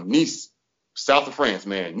 And then Nice, south of France,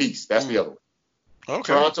 man, Nice, that's the other one.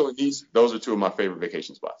 Okay. Toronto and Nice, those are two of my favorite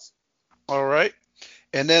vacation spots. All right.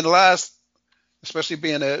 And then last, especially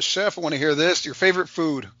being a chef, I want to hear this, your favorite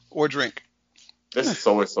food or drink. This is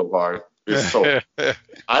so hard.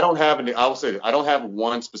 I don't have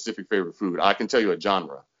one specific favorite food. I can tell you a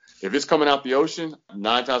genre. If it's coming out the ocean,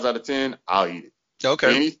 9 times out of 10, I'll eat it.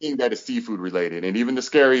 Okay. Anything that is seafood related, and even the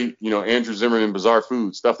scary, Andrew Zimmern bizarre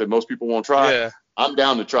food stuff that most people won't try, I'm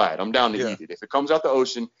down to try it. I'm down to eat it. If it comes out the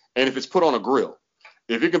ocean, and if it's put on a grill,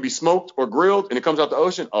 if it can be smoked or grilled and it comes out the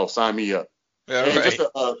ocean, sign me up. Just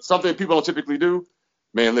something people don't typically do,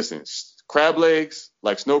 man. Listen, crab legs,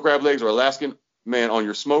 like snow crab legs or Alaskan, man, on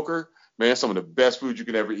your smoker, man, that's some of the best food you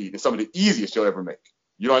can ever eat, and some of the easiest you'll ever make.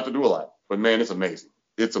 You don't have to do a lot, but man, it's amazing.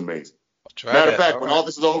 It's amazing. Matter of fact, when all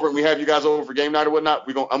this is over and we have you guys over for game night or whatnot,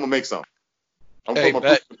 I'm gonna make some.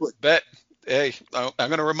 Bet. Hey, I'm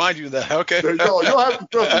gonna remind you of that. Okay. You don't have to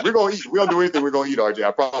trust me. We're gonna eat. We're gonna do anything. We're gonna eat, RJ.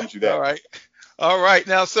 I promise you that. All right.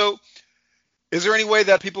 Now, so is there any way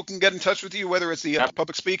that people can get in touch with you, whether it's the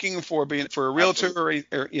public speaking for a realtor or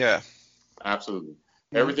Absolutely.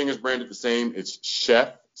 Everything is branded the same. It's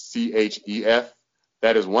Chef, CHEF.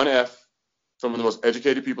 That is one F. Some of the most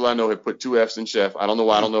educated people I know have put 2 F's in chef. I don't know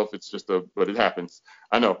why. I don't know if it's just but it happens.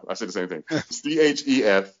 I know. I said the same thing.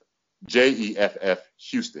 CHEF,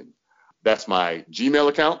 Houston. That's my Gmail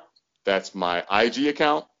account. That's my IG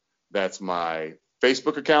account. That's my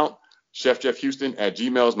Facebook account. Chef Jeff Houston at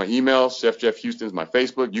Gmail is my email. Chef Jeff Houston is my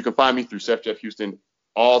Facebook. You can find me through Chef Jeff Houston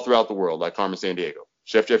all throughout the world, like Carmen Sandiego.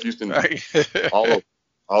 Chef Jeff Houston, all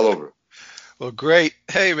over. Well, great.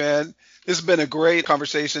 Hey, man, this has been a great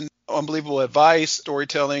conversation. Unbelievable advice,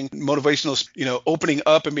 storytelling, motivational, opening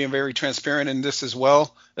up and being very transparent in this as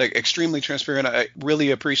well. Like extremely transparent. I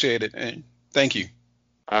really appreciate it. And thank you.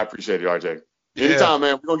 I appreciate it, RJ. Anytime,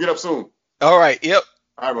 man. We're going to get up soon. All right. Yep.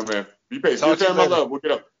 All right, my man. Be patient. Give my love. We'll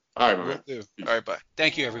get up. All right, my man. All right, bye.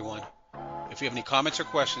 Thank you, everyone. If you have any comments or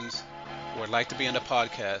questions or would like to be on the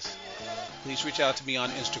podcast, please reach out to me on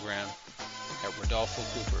Instagram at Rodolfo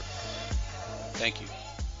Cooper. Thank you.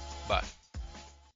 Bye.